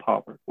own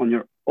power, on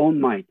your own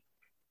might,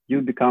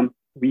 you become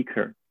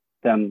weaker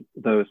than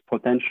those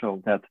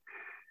potential that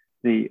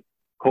the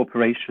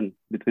cooperation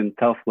between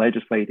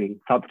self-legislating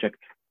subjects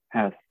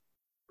has,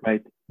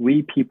 right?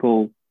 We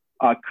people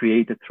are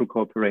created through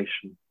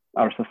cooperation.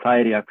 Our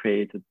society are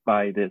created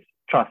by this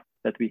trust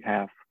that we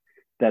have,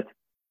 that,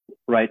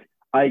 right,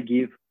 I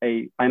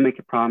make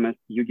a promise,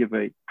 you give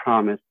a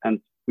promise, and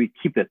we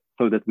keep it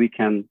so that we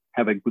can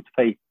have a good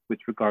faith with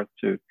regard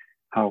to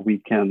how we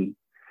can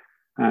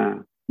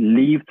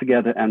live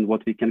together and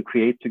what we can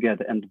create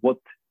together. And what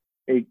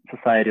a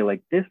society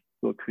like this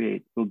will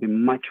create will be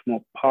much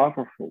more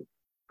powerful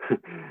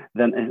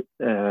than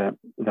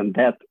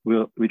that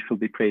which will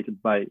be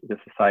created by the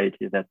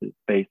society that is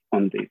based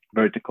on the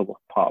vertical of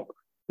power,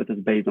 that is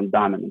based on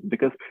dominance,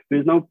 because there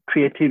is no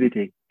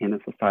creativity in a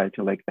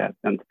society like that.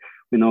 And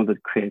we know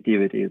that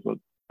creativity is what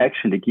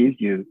actually gives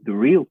you the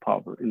real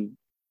power in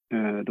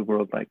the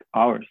world like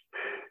ours.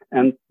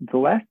 And the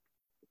last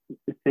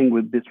thing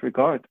with this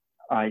regard,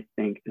 I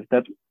think, is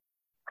that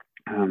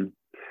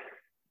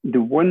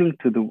the warning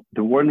to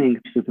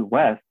the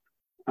West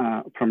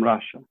from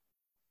Russia,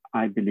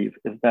 I believe,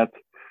 is that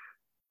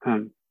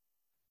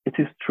it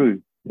is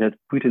true that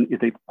Putin is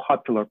a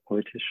popular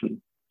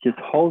politician. His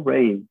whole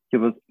reign, he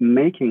was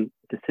making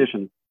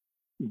decisions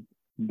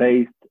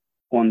based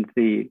on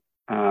the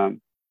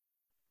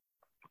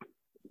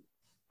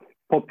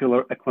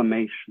popular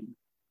acclamation,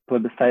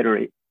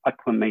 plebiscitary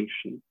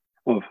acclamation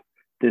of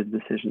this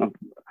decision,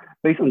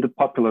 based on the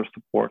popular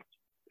support.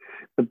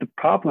 But the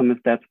problem is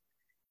that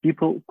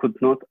people could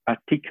not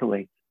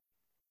articulate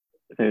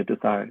their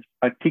desires,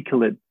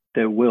 articulate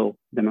their will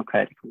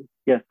democratically.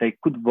 Yes, they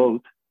could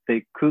vote,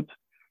 they could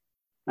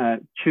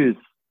choose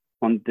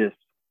on this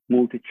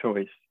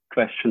multi-choice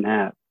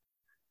questionnaire,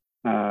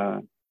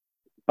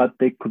 but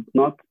they could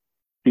not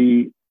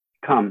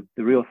become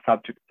the real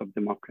subjects of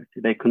democracy.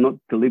 They could not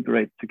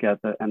deliberate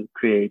together and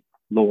create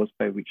laws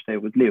by which they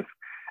would live.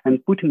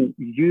 And Putin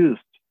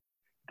used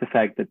the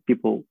fact that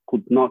people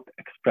could not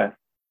express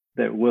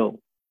their will.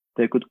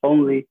 They could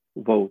only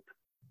vote,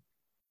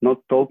 not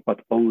talk,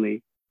 but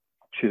only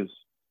choose.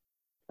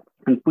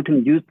 And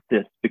Putin used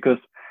this because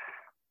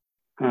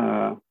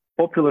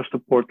popular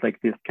support like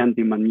this can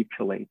be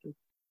manipulated.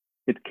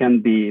 It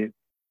can be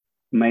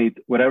made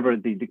whatever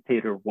the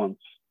dictator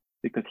wants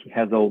because he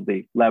has all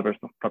the levers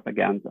of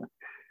propaganda.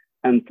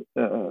 And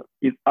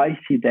if I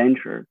see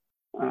danger,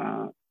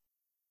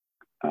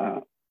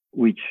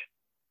 which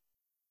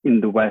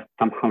in the West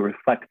somehow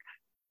reflects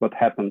what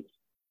happens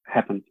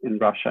in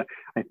Russia,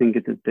 I think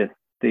it is this,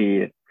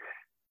 the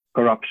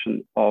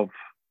corruption of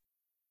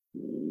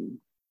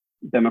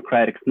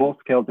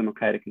small-scale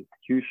democratic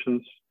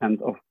institutions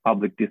and of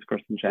public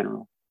discourse in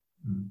general.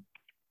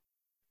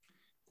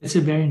 It's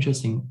a very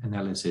interesting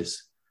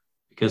analysis,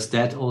 because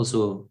that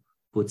also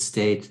would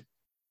state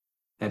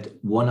that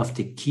one of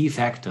the key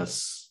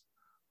factors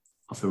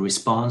of a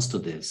response to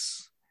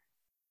this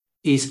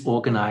is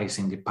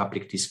organizing the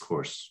public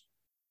discourse,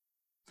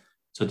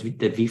 so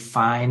that we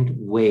find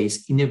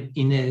ways in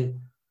a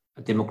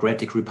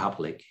democratic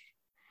republic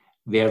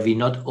where we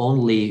not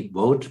only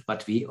vote,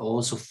 but we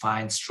also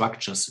find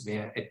structures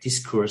where a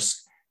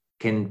discourse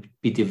can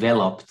be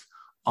developed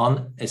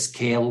on a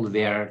scale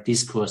where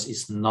discourse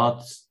is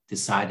not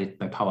decided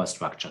by power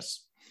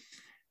structures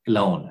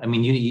alone. I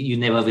mean, you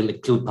never will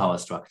include power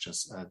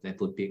structures. That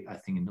would be, I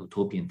think, an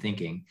utopian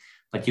thinking.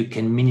 But you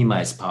can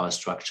minimize power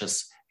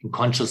structures and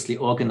consciously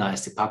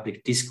organize the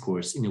public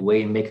discourse in a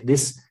way and make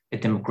this a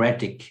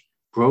democratic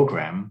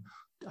program,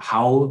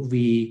 how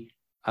we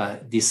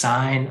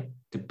design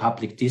the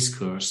public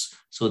discourse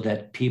so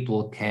that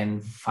people can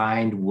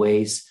find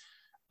ways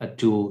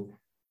to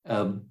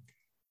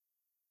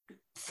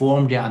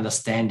form their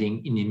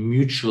understanding in a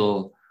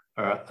mutual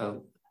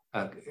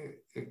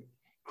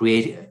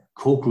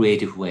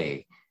co-creative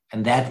way.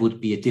 And that would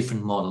be a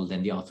different model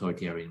than the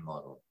authoritarian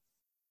model.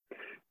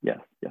 Yes.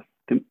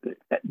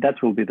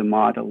 That will be the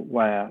model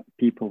where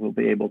people will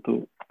be able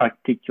to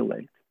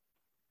articulate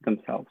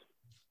themselves.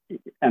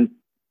 And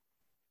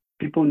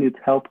people need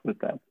help with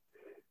that.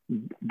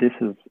 This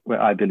is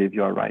where I believe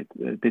you are right.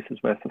 This is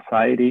where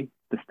society,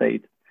 the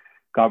state,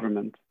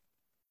 government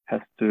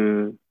has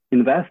to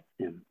invest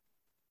in.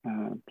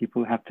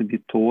 People have to be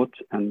taught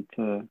and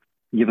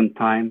given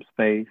time,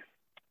 space,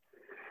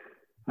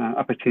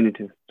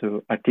 opportunities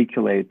to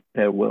articulate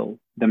their will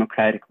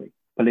democratically.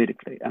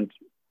 politically and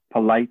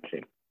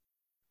politely,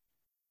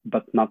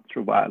 but not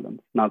through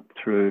violence, not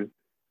through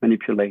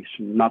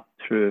manipulation, not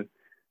through,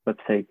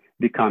 let's say,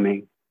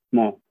 becoming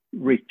more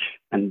rich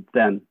and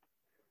then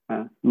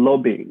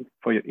lobbying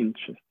for your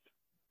interests.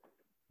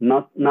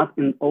 Not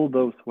in all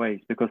those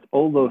ways, because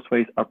all those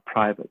ways are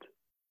private,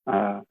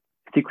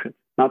 secret,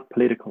 not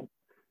political.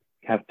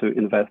 We have to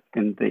invest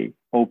in the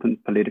open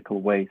political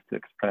ways to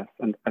express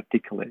and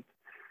articulate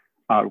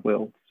our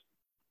wills.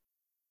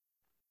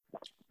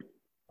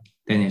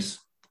 Dennis,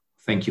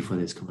 thank you for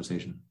this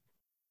conversation.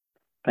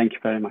 Thank you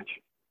very much.